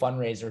individual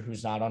fundraiser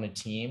who's not on a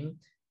team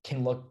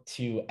can look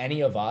to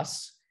any of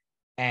us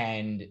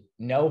and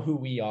know who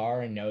we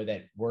are, and know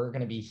that we're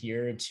going to be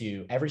here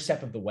to every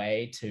step of the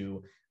way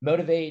to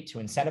motivate, to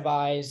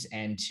incentivize,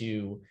 and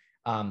to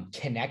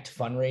connect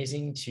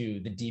fundraising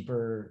to the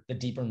deeper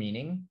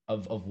meaning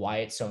of why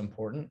it's so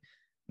important.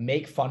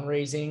 Make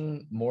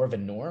fundraising more of a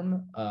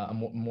norm,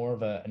 more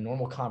of a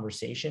normal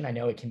conversation. I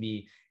know it can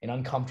be an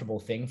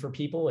uncomfortable thing for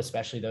people,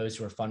 especially those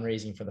who are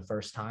fundraising for the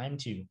first time,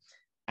 to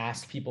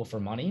ask people for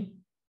money.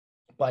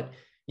 But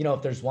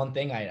if there's one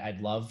thing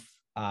I'd love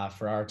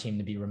for our team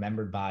to be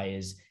remembered by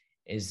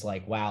is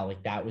like, wow,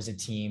 like that was a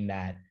team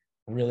that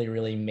really,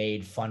 really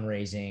made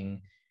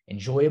fundraising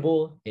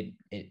enjoyable. It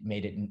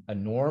made it a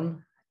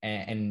norm,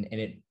 and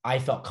I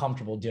felt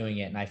comfortable doing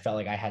it, and I felt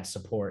like I had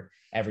support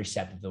every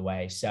step of the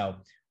way. So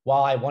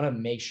while I want to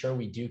make sure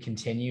we do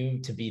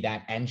continue to be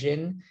that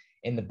engine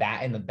in the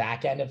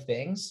back end of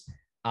things,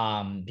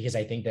 because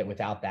I think that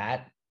without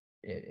that,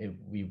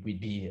 we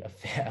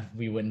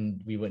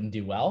wouldn't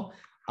do well.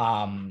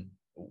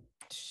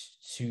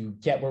 to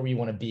get where we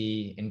want to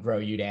be and grow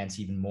UDance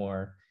even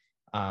more.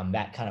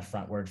 That kind of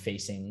frontward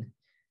facing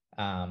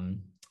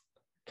kind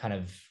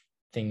of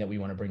thing that we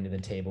want to bring to the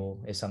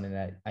table is something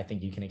that I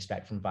think you can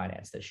expect from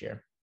finance this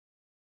year.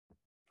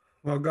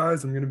 Well,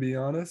 guys, I'm going to be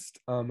honest.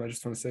 I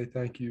just want to say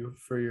thank you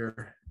for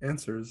your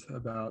answers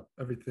about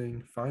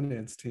everything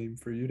finance team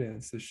for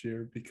UDance this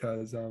year,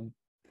 because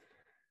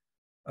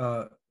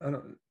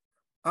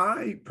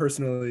I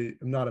personally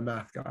am not a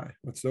math guy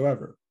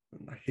whatsoever.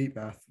 I hate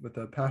math with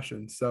a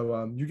passion.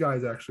 So you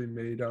guys actually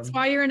made That's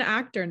why you're an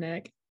actor,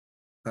 Nick.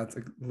 That's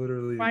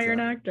literally why you're an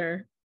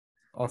actor.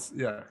 Also,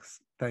 yes.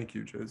 Thank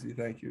you, Josie.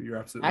 Thank you. You're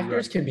absolutely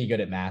Actors right. can be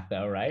good at math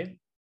though, right?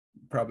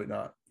 Probably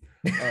not.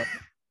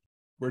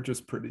 We're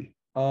just pretty.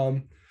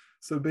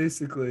 So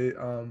basically,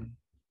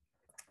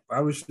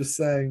 I was just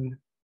saying,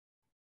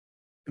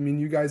 I mean,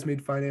 you guys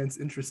made finance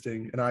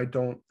interesting, and I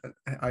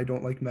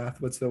don't like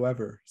math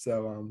whatsoever.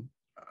 So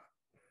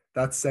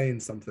that's saying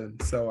something.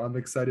 So I'm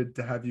excited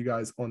to have you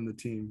guys on the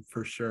team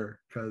for sure,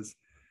 because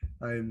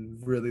I'm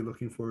really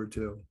looking forward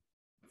to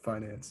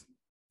finance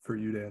for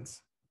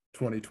UDance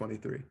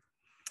 2023.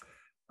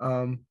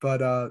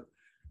 But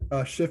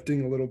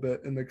shifting a little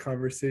bit in the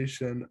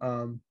conversation,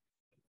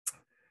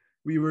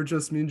 me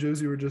and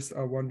Josie were just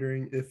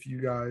wondering if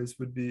you guys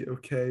would be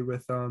okay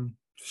with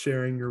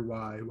sharing your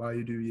why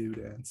you do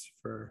UDance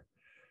for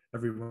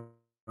everyone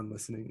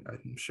listening.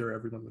 I'm sure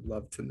everyone would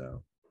love to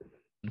know.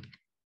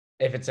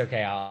 If it's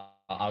okay,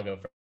 I'll go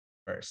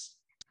first.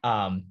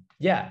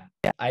 Yeah,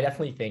 I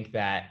definitely think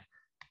that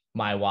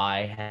my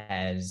why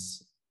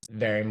has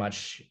very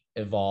much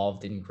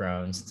evolved and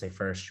grown since I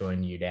first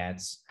joined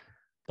UDance.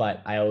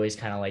 But I always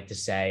kind of like to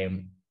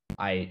say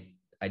I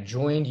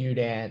joined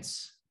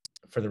UDance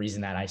for the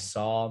reason that I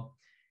saw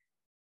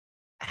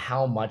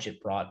how much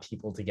it brought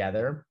people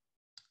together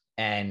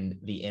and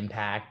the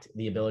impact,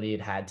 the ability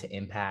it had to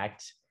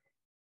impact,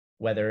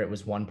 whether it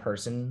was one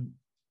person,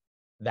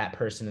 that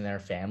person and their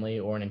family,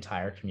 or an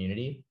entire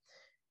community.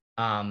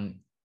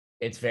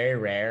 It's very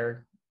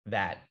rare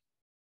that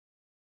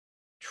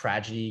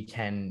tragedy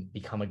can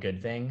become a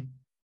good thing.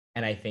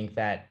 And I think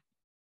that,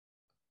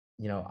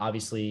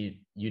 obviously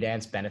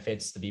UDance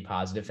benefits the Be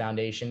Positive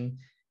Foundation,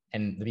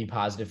 and the Be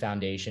Positive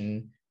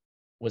Foundation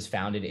was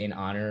founded in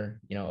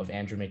honor, of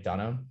Andrew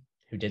McDonough,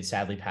 who did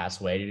sadly pass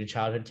away due to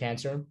childhood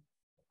cancer.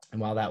 And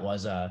while that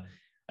was a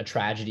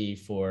tragedy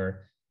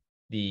for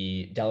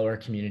the Delaware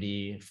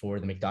community, for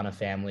the McDonough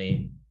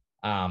family,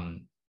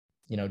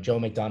 Joe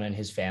McDonough and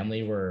his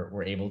family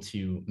were able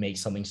to make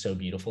something so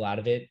beautiful out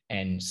of it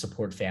and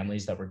support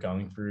families that were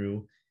going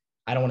through,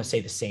 I don't want to say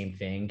the same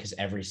thing because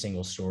every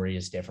single story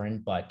is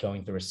different, but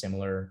going through a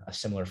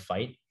similar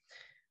fight.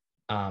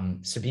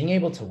 So being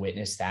able to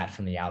witness that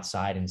from the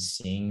outside and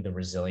seeing the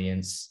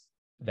resilience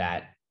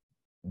that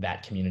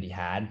community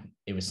had,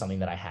 it was something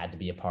that I had to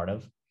be a part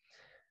of.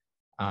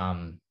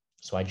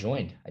 So I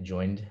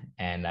joined,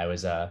 and I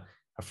was a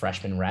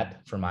freshman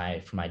rep for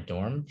my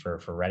dorm for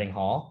Reading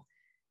Hall.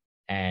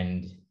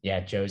 And yeah,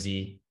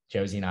 Josie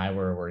and I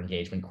were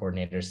engagement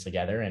coordinators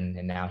together. And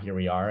now here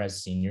we are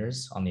as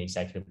seniors on the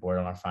executive board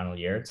on our final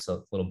year. It's a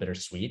little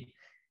bittersweet.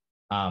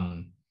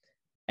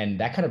 And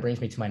that kind of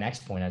brings me to my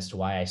next point as to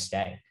why I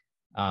stay.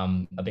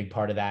 A big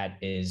part of that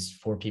is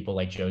for people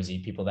like Josie,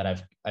 people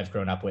that I've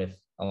grown up with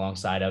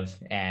alongside of,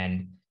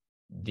 and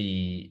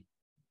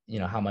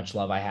how much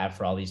love I have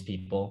for all these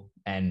people.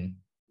 And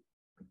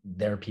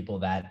they're people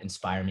that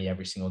inspire me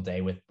every single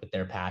day with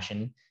their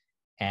passion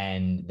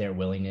and their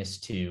willingness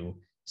to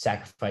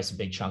sacrifice a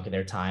big chunk of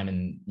their time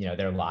and,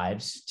 their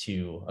lives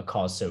to a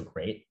cause so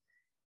great.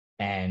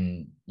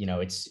 And,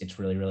 it's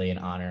really, really an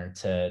honor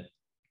to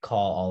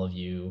call all of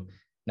you,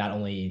 not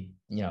only,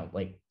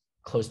 like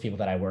close people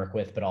that I work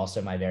with, but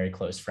also my very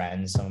close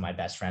friends, some of my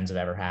best friends I've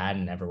ever had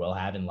and ever will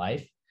have in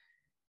life.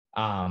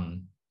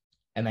 And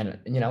then,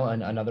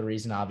 another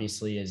reason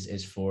obviously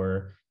is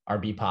for our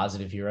Be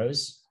Positive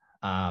heroes.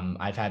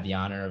 I've had the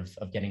honor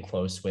of getting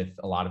close with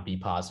a lot of Be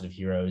Positive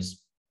heroes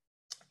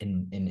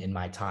in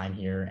my time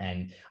here.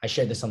 And I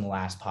shared this on the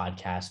last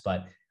podcast,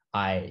 but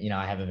I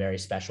have a very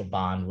special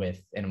bond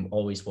with, and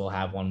always will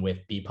have one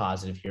with, Be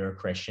Positive hero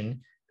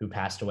Christian, who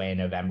passed away in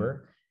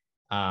November.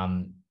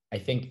 I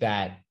think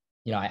that,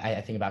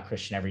 I think about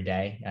Christian every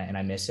day, and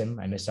I miss him.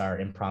 I miss our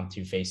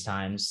impromptu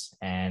FaceTimes,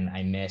 and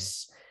I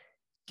miss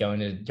going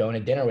to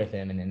dinner with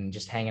him and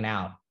just hanging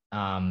out.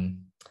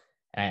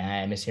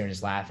 I miss hearing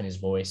his laugh and his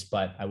voice.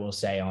 But I will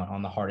say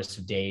on the hardest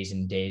of days,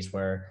 and days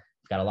where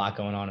I've got a lot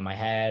going on in my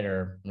head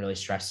or I'm really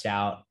stressed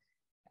out,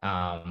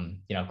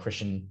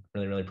 Christian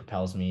really, really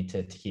propels me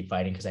to keep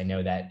fighting, because I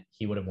know that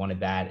he would have wanted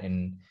that,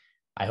 and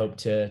I hope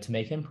to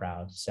make him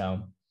proud.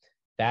 So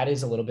that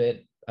is a little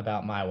bit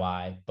about my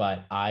why,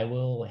 but I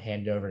will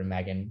hand it over to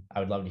Megan. I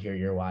would love to hear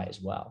your why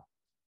as well.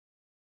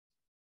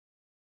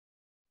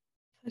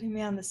 Putting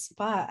me on the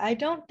spot. I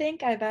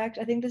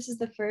think this is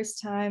the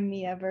first time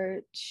me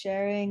ever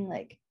sharing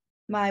like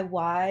my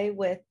why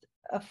with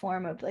a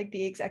form of like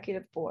the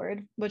executive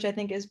board, which I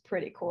think is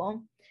pretty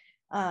cool.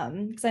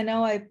 Because I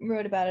know I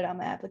wrote about it on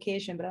my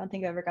application, but I don't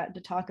think I ever got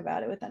to talk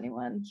about it with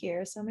anyone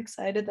here. So I'm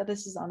excited that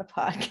this is on a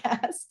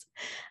podcast.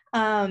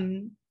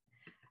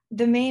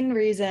 The main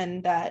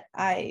reason that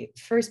I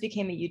first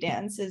became a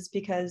UDance is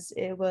because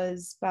it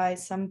was by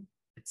some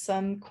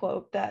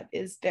quote that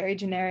is very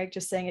generic,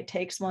 just saying it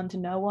takes one to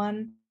know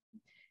one,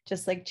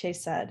 just like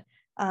Chase said.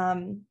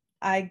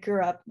 I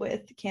grew up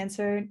with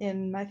cancer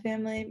in my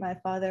family. My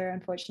father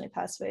unfortunately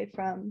passed away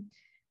from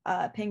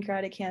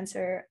pancreatic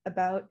cancer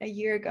about a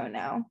year ago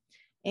now,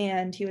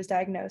 and he was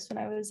diagnosed when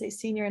I was a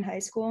senior in high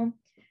school.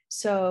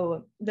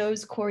 So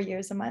those core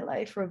years of my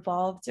life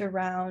revolved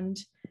around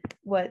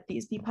what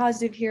these Be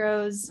Positive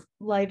heroes'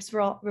 lives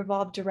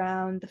revolved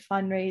around: the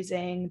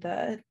fundraising,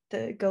 the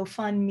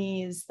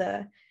GoFundMes,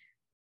 the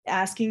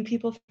asking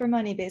people for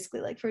money,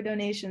 basically, like for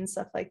donations,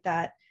 stuff like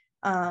that.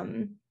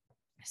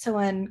 So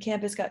when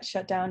campus got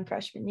shut down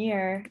freshman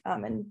year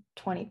in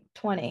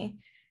 2020,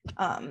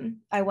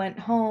 I went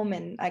home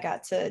and I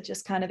got to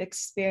just kind of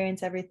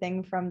experience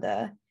everything from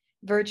the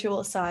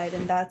virtual side.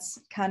 And that's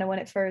kind of when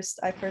I first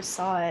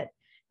saw it.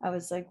 I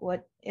was like,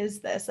 what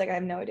is this? Like, I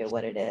have no idea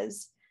what it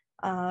is.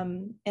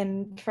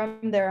 And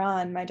from there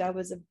on, my dad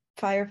was a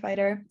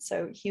firefighter.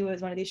 So he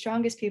was one of the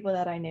strongest people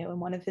that I knew.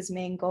 And one of his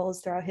main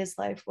goals throughout his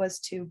life was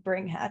to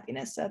bring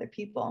happiness to other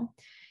people.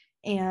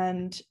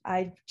 And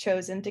I've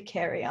chosen to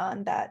carry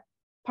on that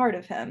part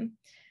of him.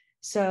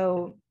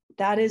 So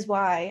that is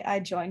why I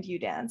joined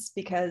UDance,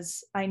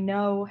 because I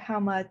know how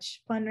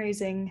much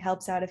fundraising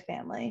helps out a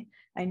family.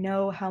 I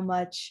know how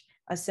much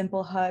a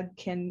simple hug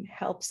can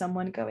help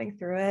someone going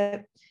through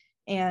it.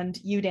 And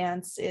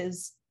UDance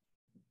is,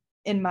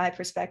 in my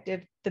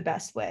perspective, the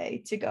best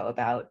way to go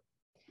about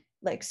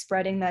like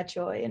spreading that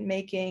joy and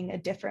making a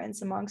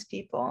difference amongst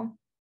people.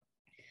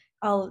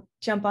 I'll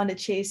jump onto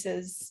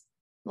Chase's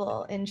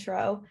little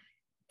intro.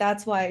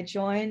 That's why I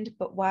joined,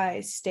 but why I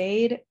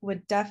stayed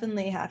would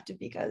definitely have to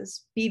be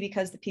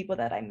because the people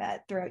that I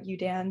met throughout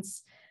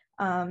UDance,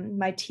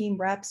 my team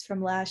reps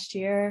from last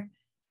year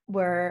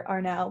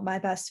are now my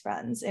best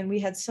friends, and we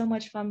had so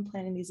much fun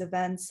planning these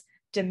events.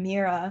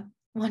 Demira,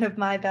 one of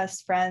my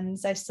best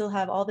friends, I still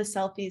have all the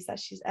selfies that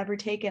she's ever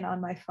taken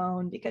on my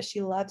phone because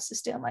she loves to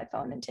stay on my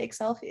phone and take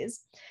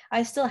selfies.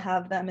 I still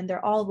have them, and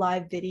they're all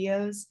live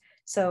videos,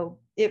 so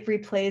it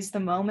replays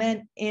the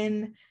moment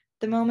in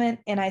the moment.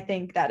 And I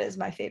think that is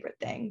my favorite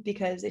thing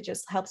because it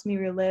just helps me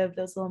relive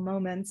those little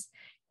moments.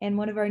 And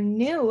one of our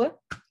new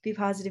Be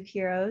Positive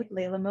hero,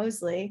 Layla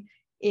Mosley,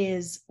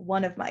 is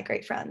one of my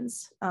great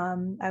friends.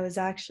 I was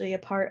actually a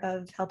part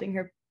of helping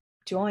her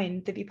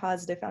join the Be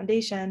Positive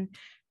Foundation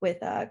with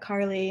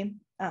Carly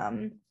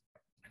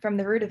from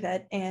the Root of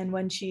It. And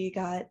when she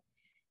got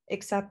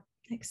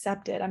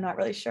accepted, I'm not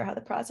really sure how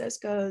the process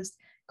goes,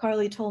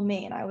 Carly told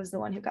me, and I was the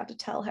one who got to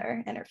tell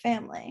her and her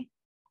family.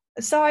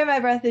 Sorry, my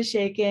breath is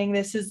shaking.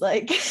 This is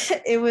like,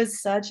 it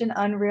was such an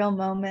unreal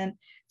moment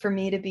for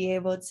me to be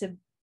able to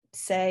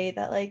say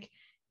that, like,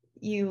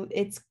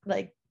 it's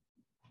like,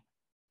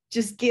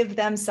 just give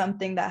them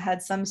something that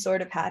had some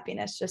sort of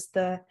happiness. Just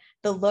the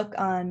look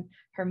on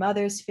her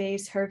mother's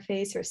face, her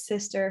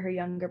sister, her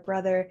younger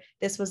brother.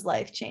 This was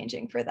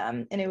life-changing for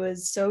them. And it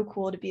was so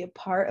cool to be a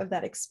part of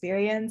that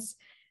experience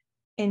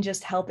and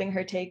just helping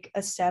her take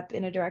a step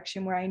in a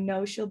direction where I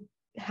know she'll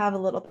have a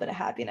little bit of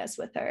happiness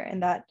with her.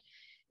 And that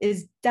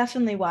is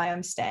definitely why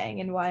I'm staying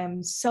and why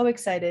I'm so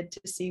excited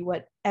to see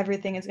what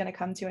everything is going to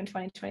come to in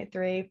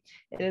 2023.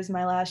 It is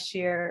my last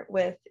year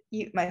with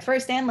you, my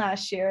first and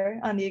last year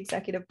on the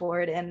executive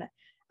board, and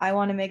I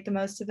want to make the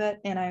most of it.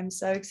 And I'm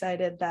so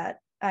excited that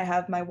I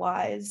have my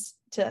whys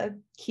to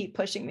keep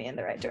pushing me in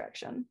the right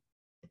direction.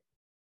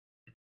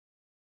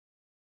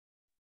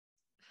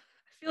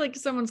 I feel like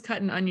someone's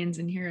cutting onions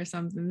in here or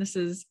something.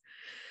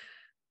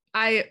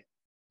 I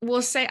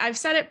will say, I've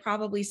said it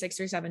probably 6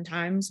 or 7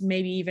 times,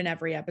 maybe even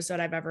every episode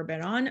I've ever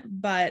been on,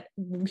 but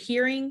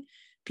hearing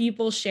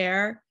people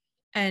share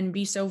and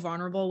be so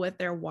vulnerable with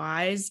their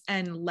whys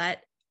and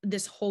let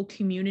this whole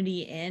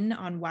community in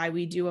on why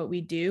we do what we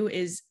do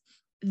is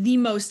the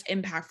most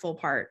impactful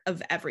part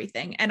of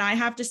everything. And I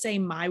have to say,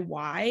 my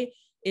why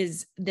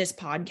is this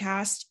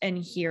podcast and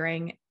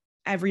hearing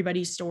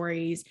everybody's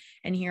stories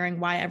and hearing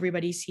why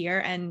everybody's here.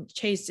 And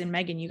Chase and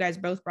Megan, you guys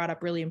both brought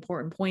up really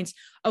important points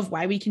of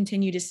why we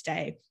continue to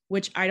stay,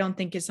 which I don't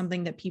think is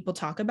something that people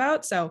talk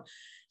about. So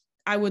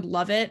I would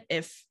love it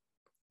if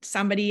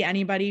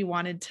anybody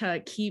wanted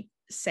to keep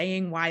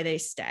saying why they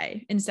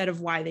stay instead of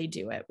why they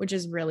do it, which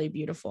is really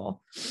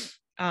beautiful.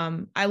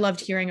 I loved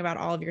hearing about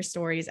all of your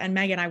stories. And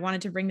Megan, I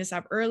wanted to bring this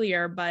up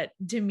earlier, but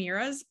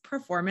Demira's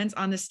performance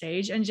on the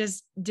stage and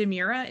just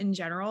Demira in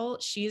general,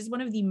 she's one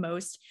of the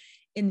most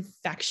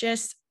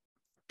infectious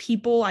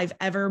people I've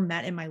ever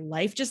met in my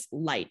life. Just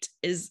light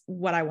is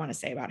what I want to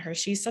say about her.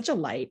 She's such a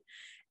light,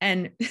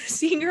 and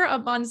seeing her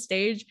up on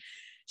stage,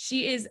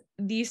 she is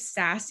the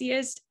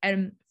sassiest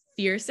and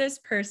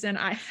fiercest person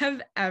I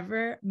have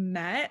ever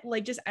met.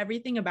 Like, just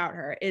everything about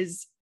her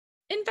is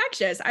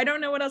infectious. I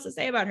don't know what else to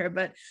say about her,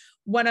 but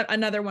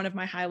another one of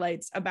my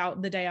highlights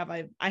about the day of,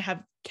 I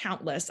have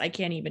countless, I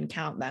can't even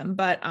count them,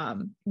 but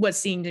was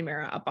seeing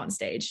Demira up on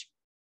stage.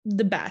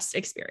 The best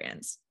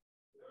experience.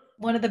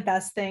 One of the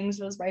best things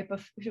was right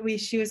before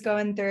she was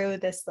going through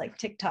this like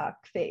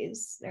TikTok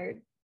phase or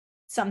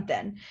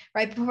something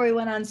right before we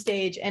went on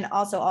stage, and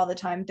also all the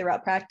time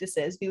throughout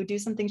practices, we would do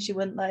something she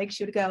wouldn't like.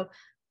 She would go,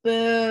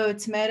 boo,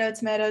 tomato,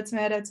 tomato,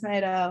 tomato,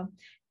 tomato.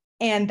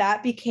 And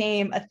that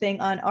became a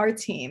thing on our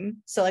team.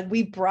 So like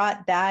we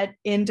brought that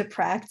into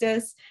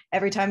practice.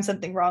 Every time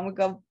something wrong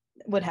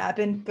would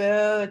happen,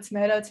 boo,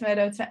 tomato,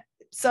 tomato, tomato.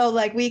 So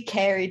like we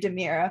carried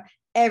Demira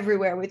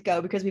everywhere we'd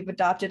go because we've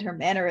adopted her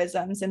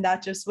mannerisms. And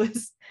that just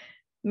was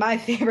my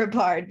favorite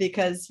part,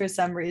 because for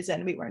some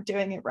reason we weren't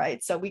doing it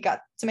right. So we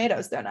got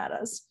tomatoes thrown at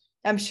us.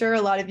 I'm sure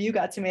a lot of you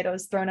got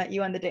tomatoes thrown at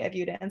you on the day of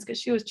Udance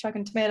because she was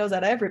chucking tomatoes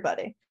at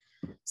everybody.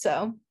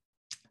 So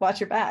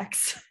watch your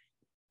backs.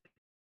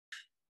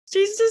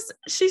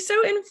 She's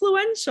so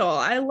influential.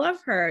 I love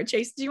her.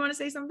 Chase, do you want to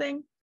say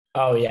something?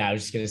 Oh yeah, I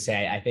was just gonna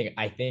say, I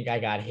think I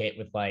got hit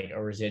with like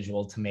a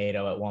residual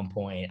tomato at one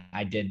point.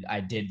 I did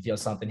feel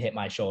something hit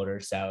my shoulder,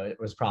 so it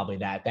was probably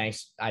that.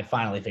 Thanks. I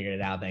finally figured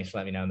it out. Thanks for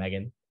letting me know,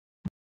 Megan.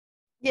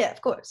 Yeah,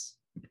 of course.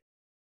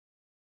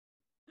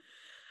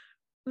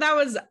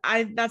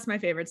 That's my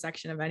favorite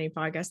section of any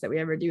podcast that we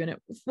ever do, and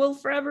it will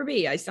forever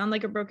be. I sound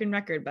like a broken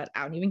record, but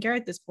I don't even care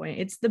at this point.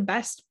 It's the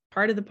best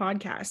part of the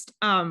podcast.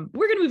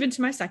 We're gonna move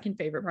into my second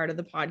favorite part of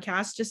the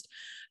podcast, just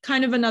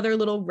kind of another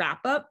little wrap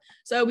up.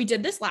 So we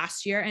did this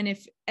last year, and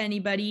if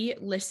anybody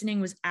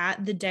listening was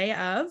at the day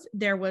of,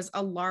 there was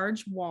a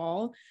large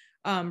wall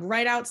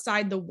right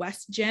outside the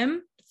West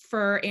Gym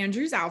for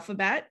Andrew's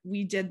Alphabet.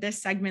 We did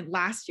this segment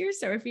last year,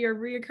 so if you're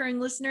a reoccurring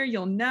listener,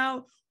 you'll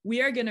know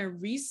we are going to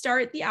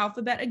restart the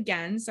alphabet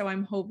again. So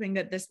I'm hoping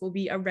that this will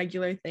be a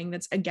regular thing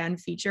that's again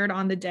featured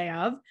on the day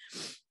of.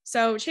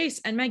 So Chase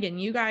and Megan,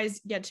 you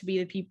guys get to be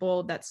the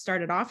people that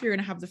started off. You're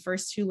going to have the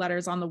first two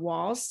letters on the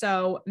wall.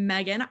 So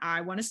Megan,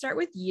 I want to start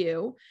with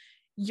you.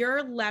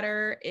 Your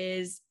letter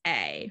is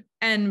A.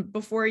 And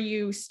before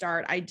you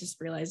start, I just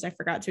realized I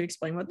forgot to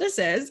explain what this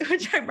is,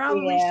 which I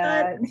probably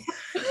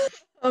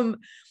should.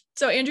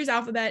 So Andrew's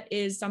Alphabet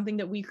is something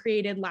that we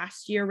created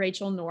last year.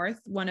 Rachel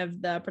North, one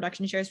of the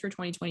production chairs for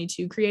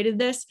 2022, created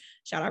this.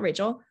 Shout out,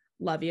 Rachel.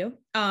 Love you.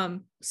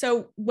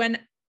 So when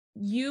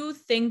you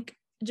think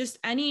just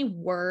any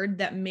word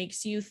that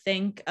makes you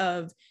think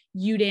of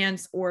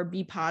Udance or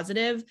Be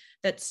Positive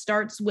that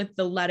starts with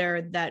the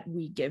letter that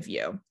we give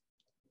you.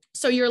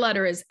 So your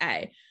letter is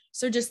A.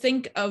 So just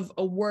think of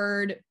a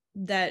word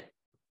that,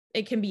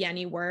 it can be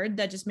any word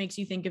that just makes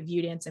you think of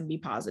Udance and Be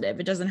Positive.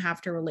 It doesn't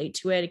have to relate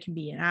to it. It can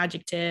be an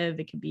adjective.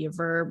 It can be a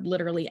verb,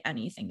 literally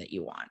anything that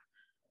you want.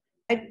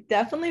 I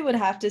definitely would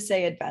have to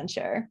say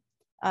adventure.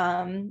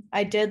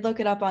 I did look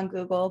it up on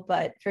Google,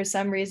 but for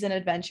some reason,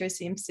 adventure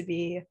seems to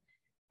be,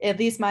 at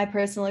least my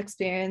personal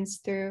experience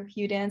through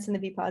Udance and the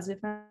Be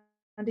Positive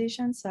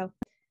Foundation. So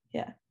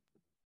yeah.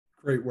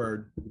 Great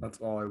word. That's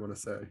all I want to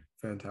say.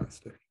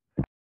 Fantastic.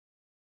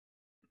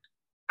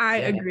 I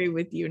agree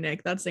with you,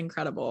 Nick. That's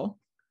incredible.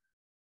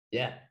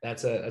 Yeah,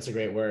 that's a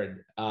great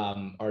word.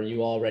 Are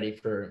you all ready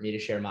for me to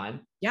share mine?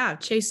 Yeah,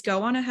 Chase,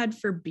 go on ahead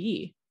for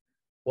B.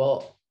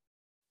 Well,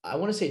 I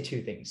want to say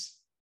two things.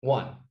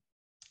 One,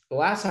 the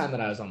last time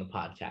that I was on the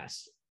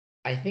podcast,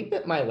 I think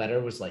that my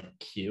letter was like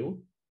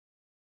Q.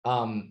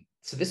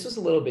 So this was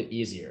a little bit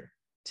easier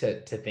to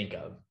think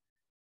of.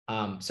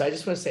 So I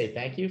just want to say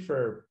thank you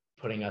for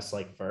putting us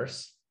like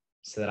first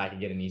so that I could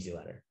get an easy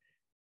letter.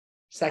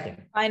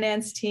 Second,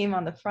 finance team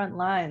on the front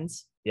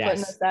lines. Yes.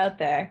 Putting us out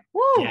there.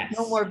 Woo! Yes.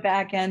 No more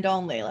back end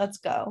only. Let's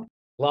go.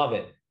 Love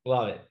it.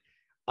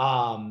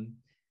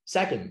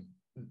 Second,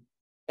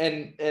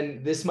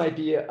 and this might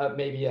be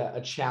maybe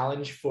a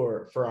challenge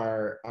for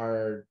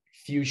our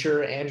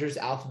future Andrew's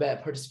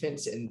Alphabet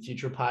participants in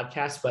future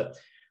podcasts, but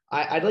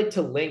I'd like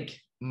to link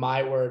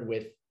my word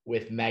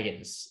with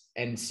Megan's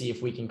and see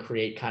if we can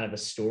create kind of a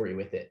story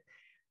with it.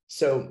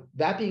 So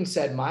that being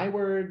said, my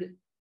word,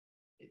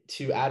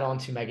 to add on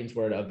to Megan's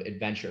word of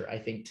adventure, I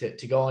think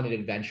to go on an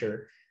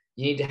adventure,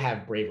 you need to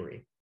have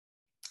bravery.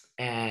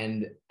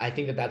 And I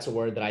think that that's a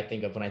word that I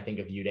think of when I think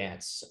of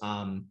Udance.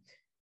 On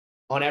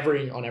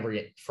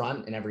every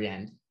front and every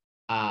end.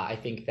 I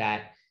think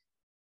that,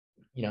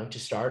 to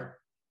start,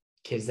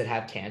 kids that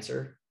have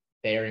cancer,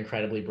 they are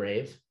incredibly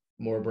brave,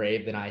 more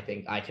brave than I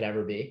think I could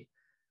ever be.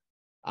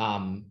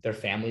 Their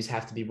families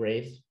have to be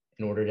brave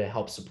in order to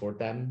help support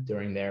them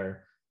during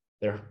their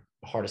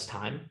hardest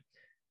time.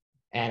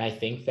 And I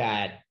think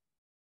that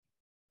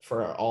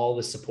for all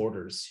the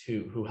supporters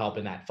who help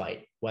in that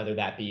fight, whether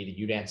that be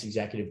the Udance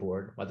Executive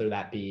Board, whether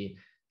that be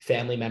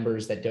family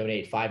members that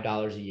donate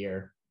 $5 a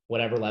year,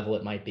 whatever level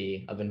it might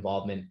be of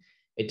involvement,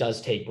 it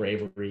does take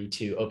bravery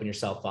to open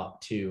yourself up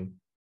to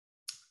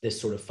this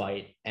sort of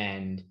fight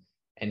and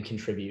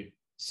contribute.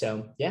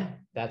 So yeah,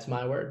 that's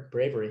my word,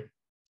 bravery.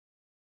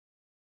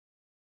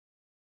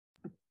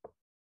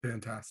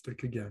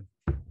 Fantastic again.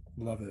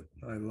 Love it.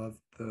 I love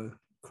the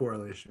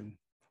correlation.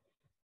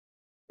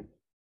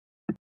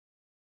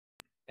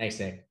 Thanks,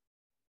 Nick.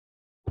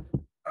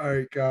 All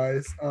right,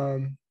 guys.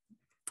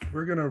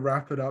 We're gonna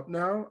wrap it up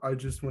now. I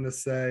just want to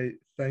say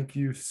thank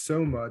you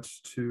so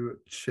much to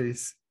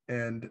Chase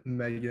and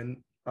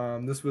Megan.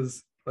 This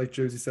was, like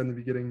Josie said in the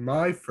beginning,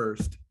 my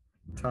first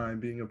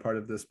time being a part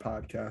of this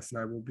podcast, and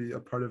I will be a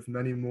part of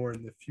many more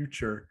in the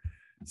future.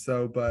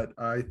 So, but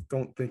I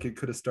don't think it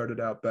could have started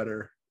out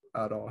better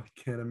at all. I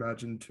can't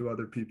imagine two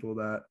other people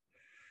that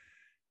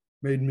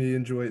made me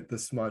enjoy it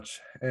this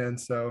much. And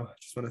so I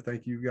just want to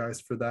thank you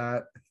guys for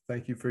that.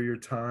 Thank you for your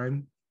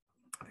time.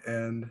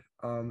 And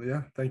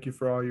yeah, thank you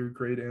for all your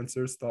great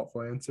answers,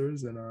 thoughtful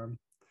answers. And I'm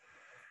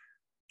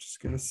just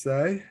going to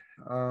say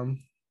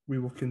we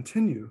will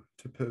continue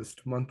to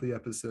post monthly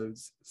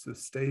episodes. So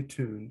stay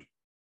tuned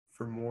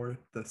for more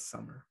this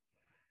summer.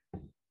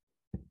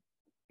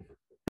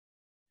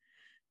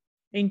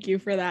 Thank you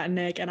for that,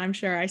 Nick. And I'm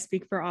sure I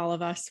speak for all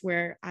of us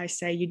where I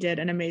say you did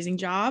an amazing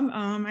job.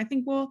 I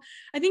think we'll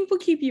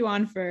keep you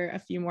on for a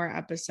few more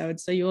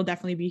episodes. So you will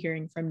definitely be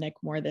hearing from Nick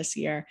more this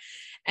year.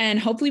 And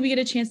hopefully we get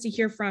a chance to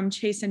hear from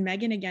Chase and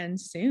Megan again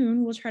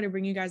soon. We'll try to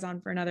bring you guys on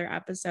for another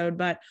episode.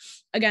 But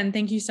again,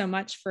 thank you so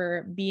much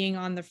for being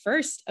on the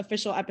first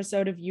official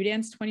episode of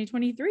UDance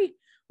 2023,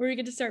 where we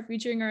get to start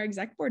featuring our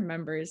exec board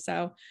members.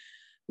 So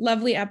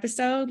lovely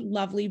episode,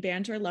 lovely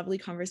banter, lovely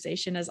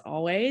conversation as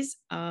always.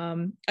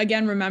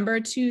 Again, remember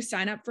to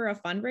sign up for a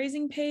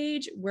fundraising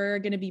page. We're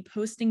going to be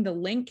posting the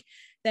link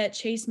that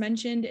Chase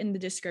mentioned in the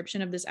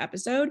description of this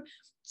episode.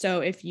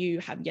 So if you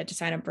have yet to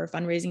sign up for a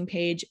fundraising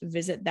page,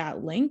 visit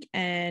that link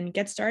and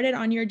get started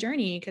on your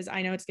journey, because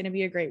I know it's going to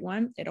be a great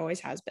one. It always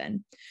has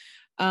been.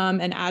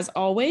 And as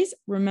always,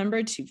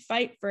 remember to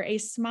fight for a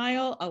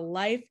smile, a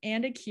life,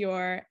 and a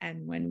cure.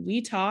 And when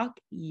we talk,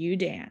 you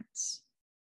dance.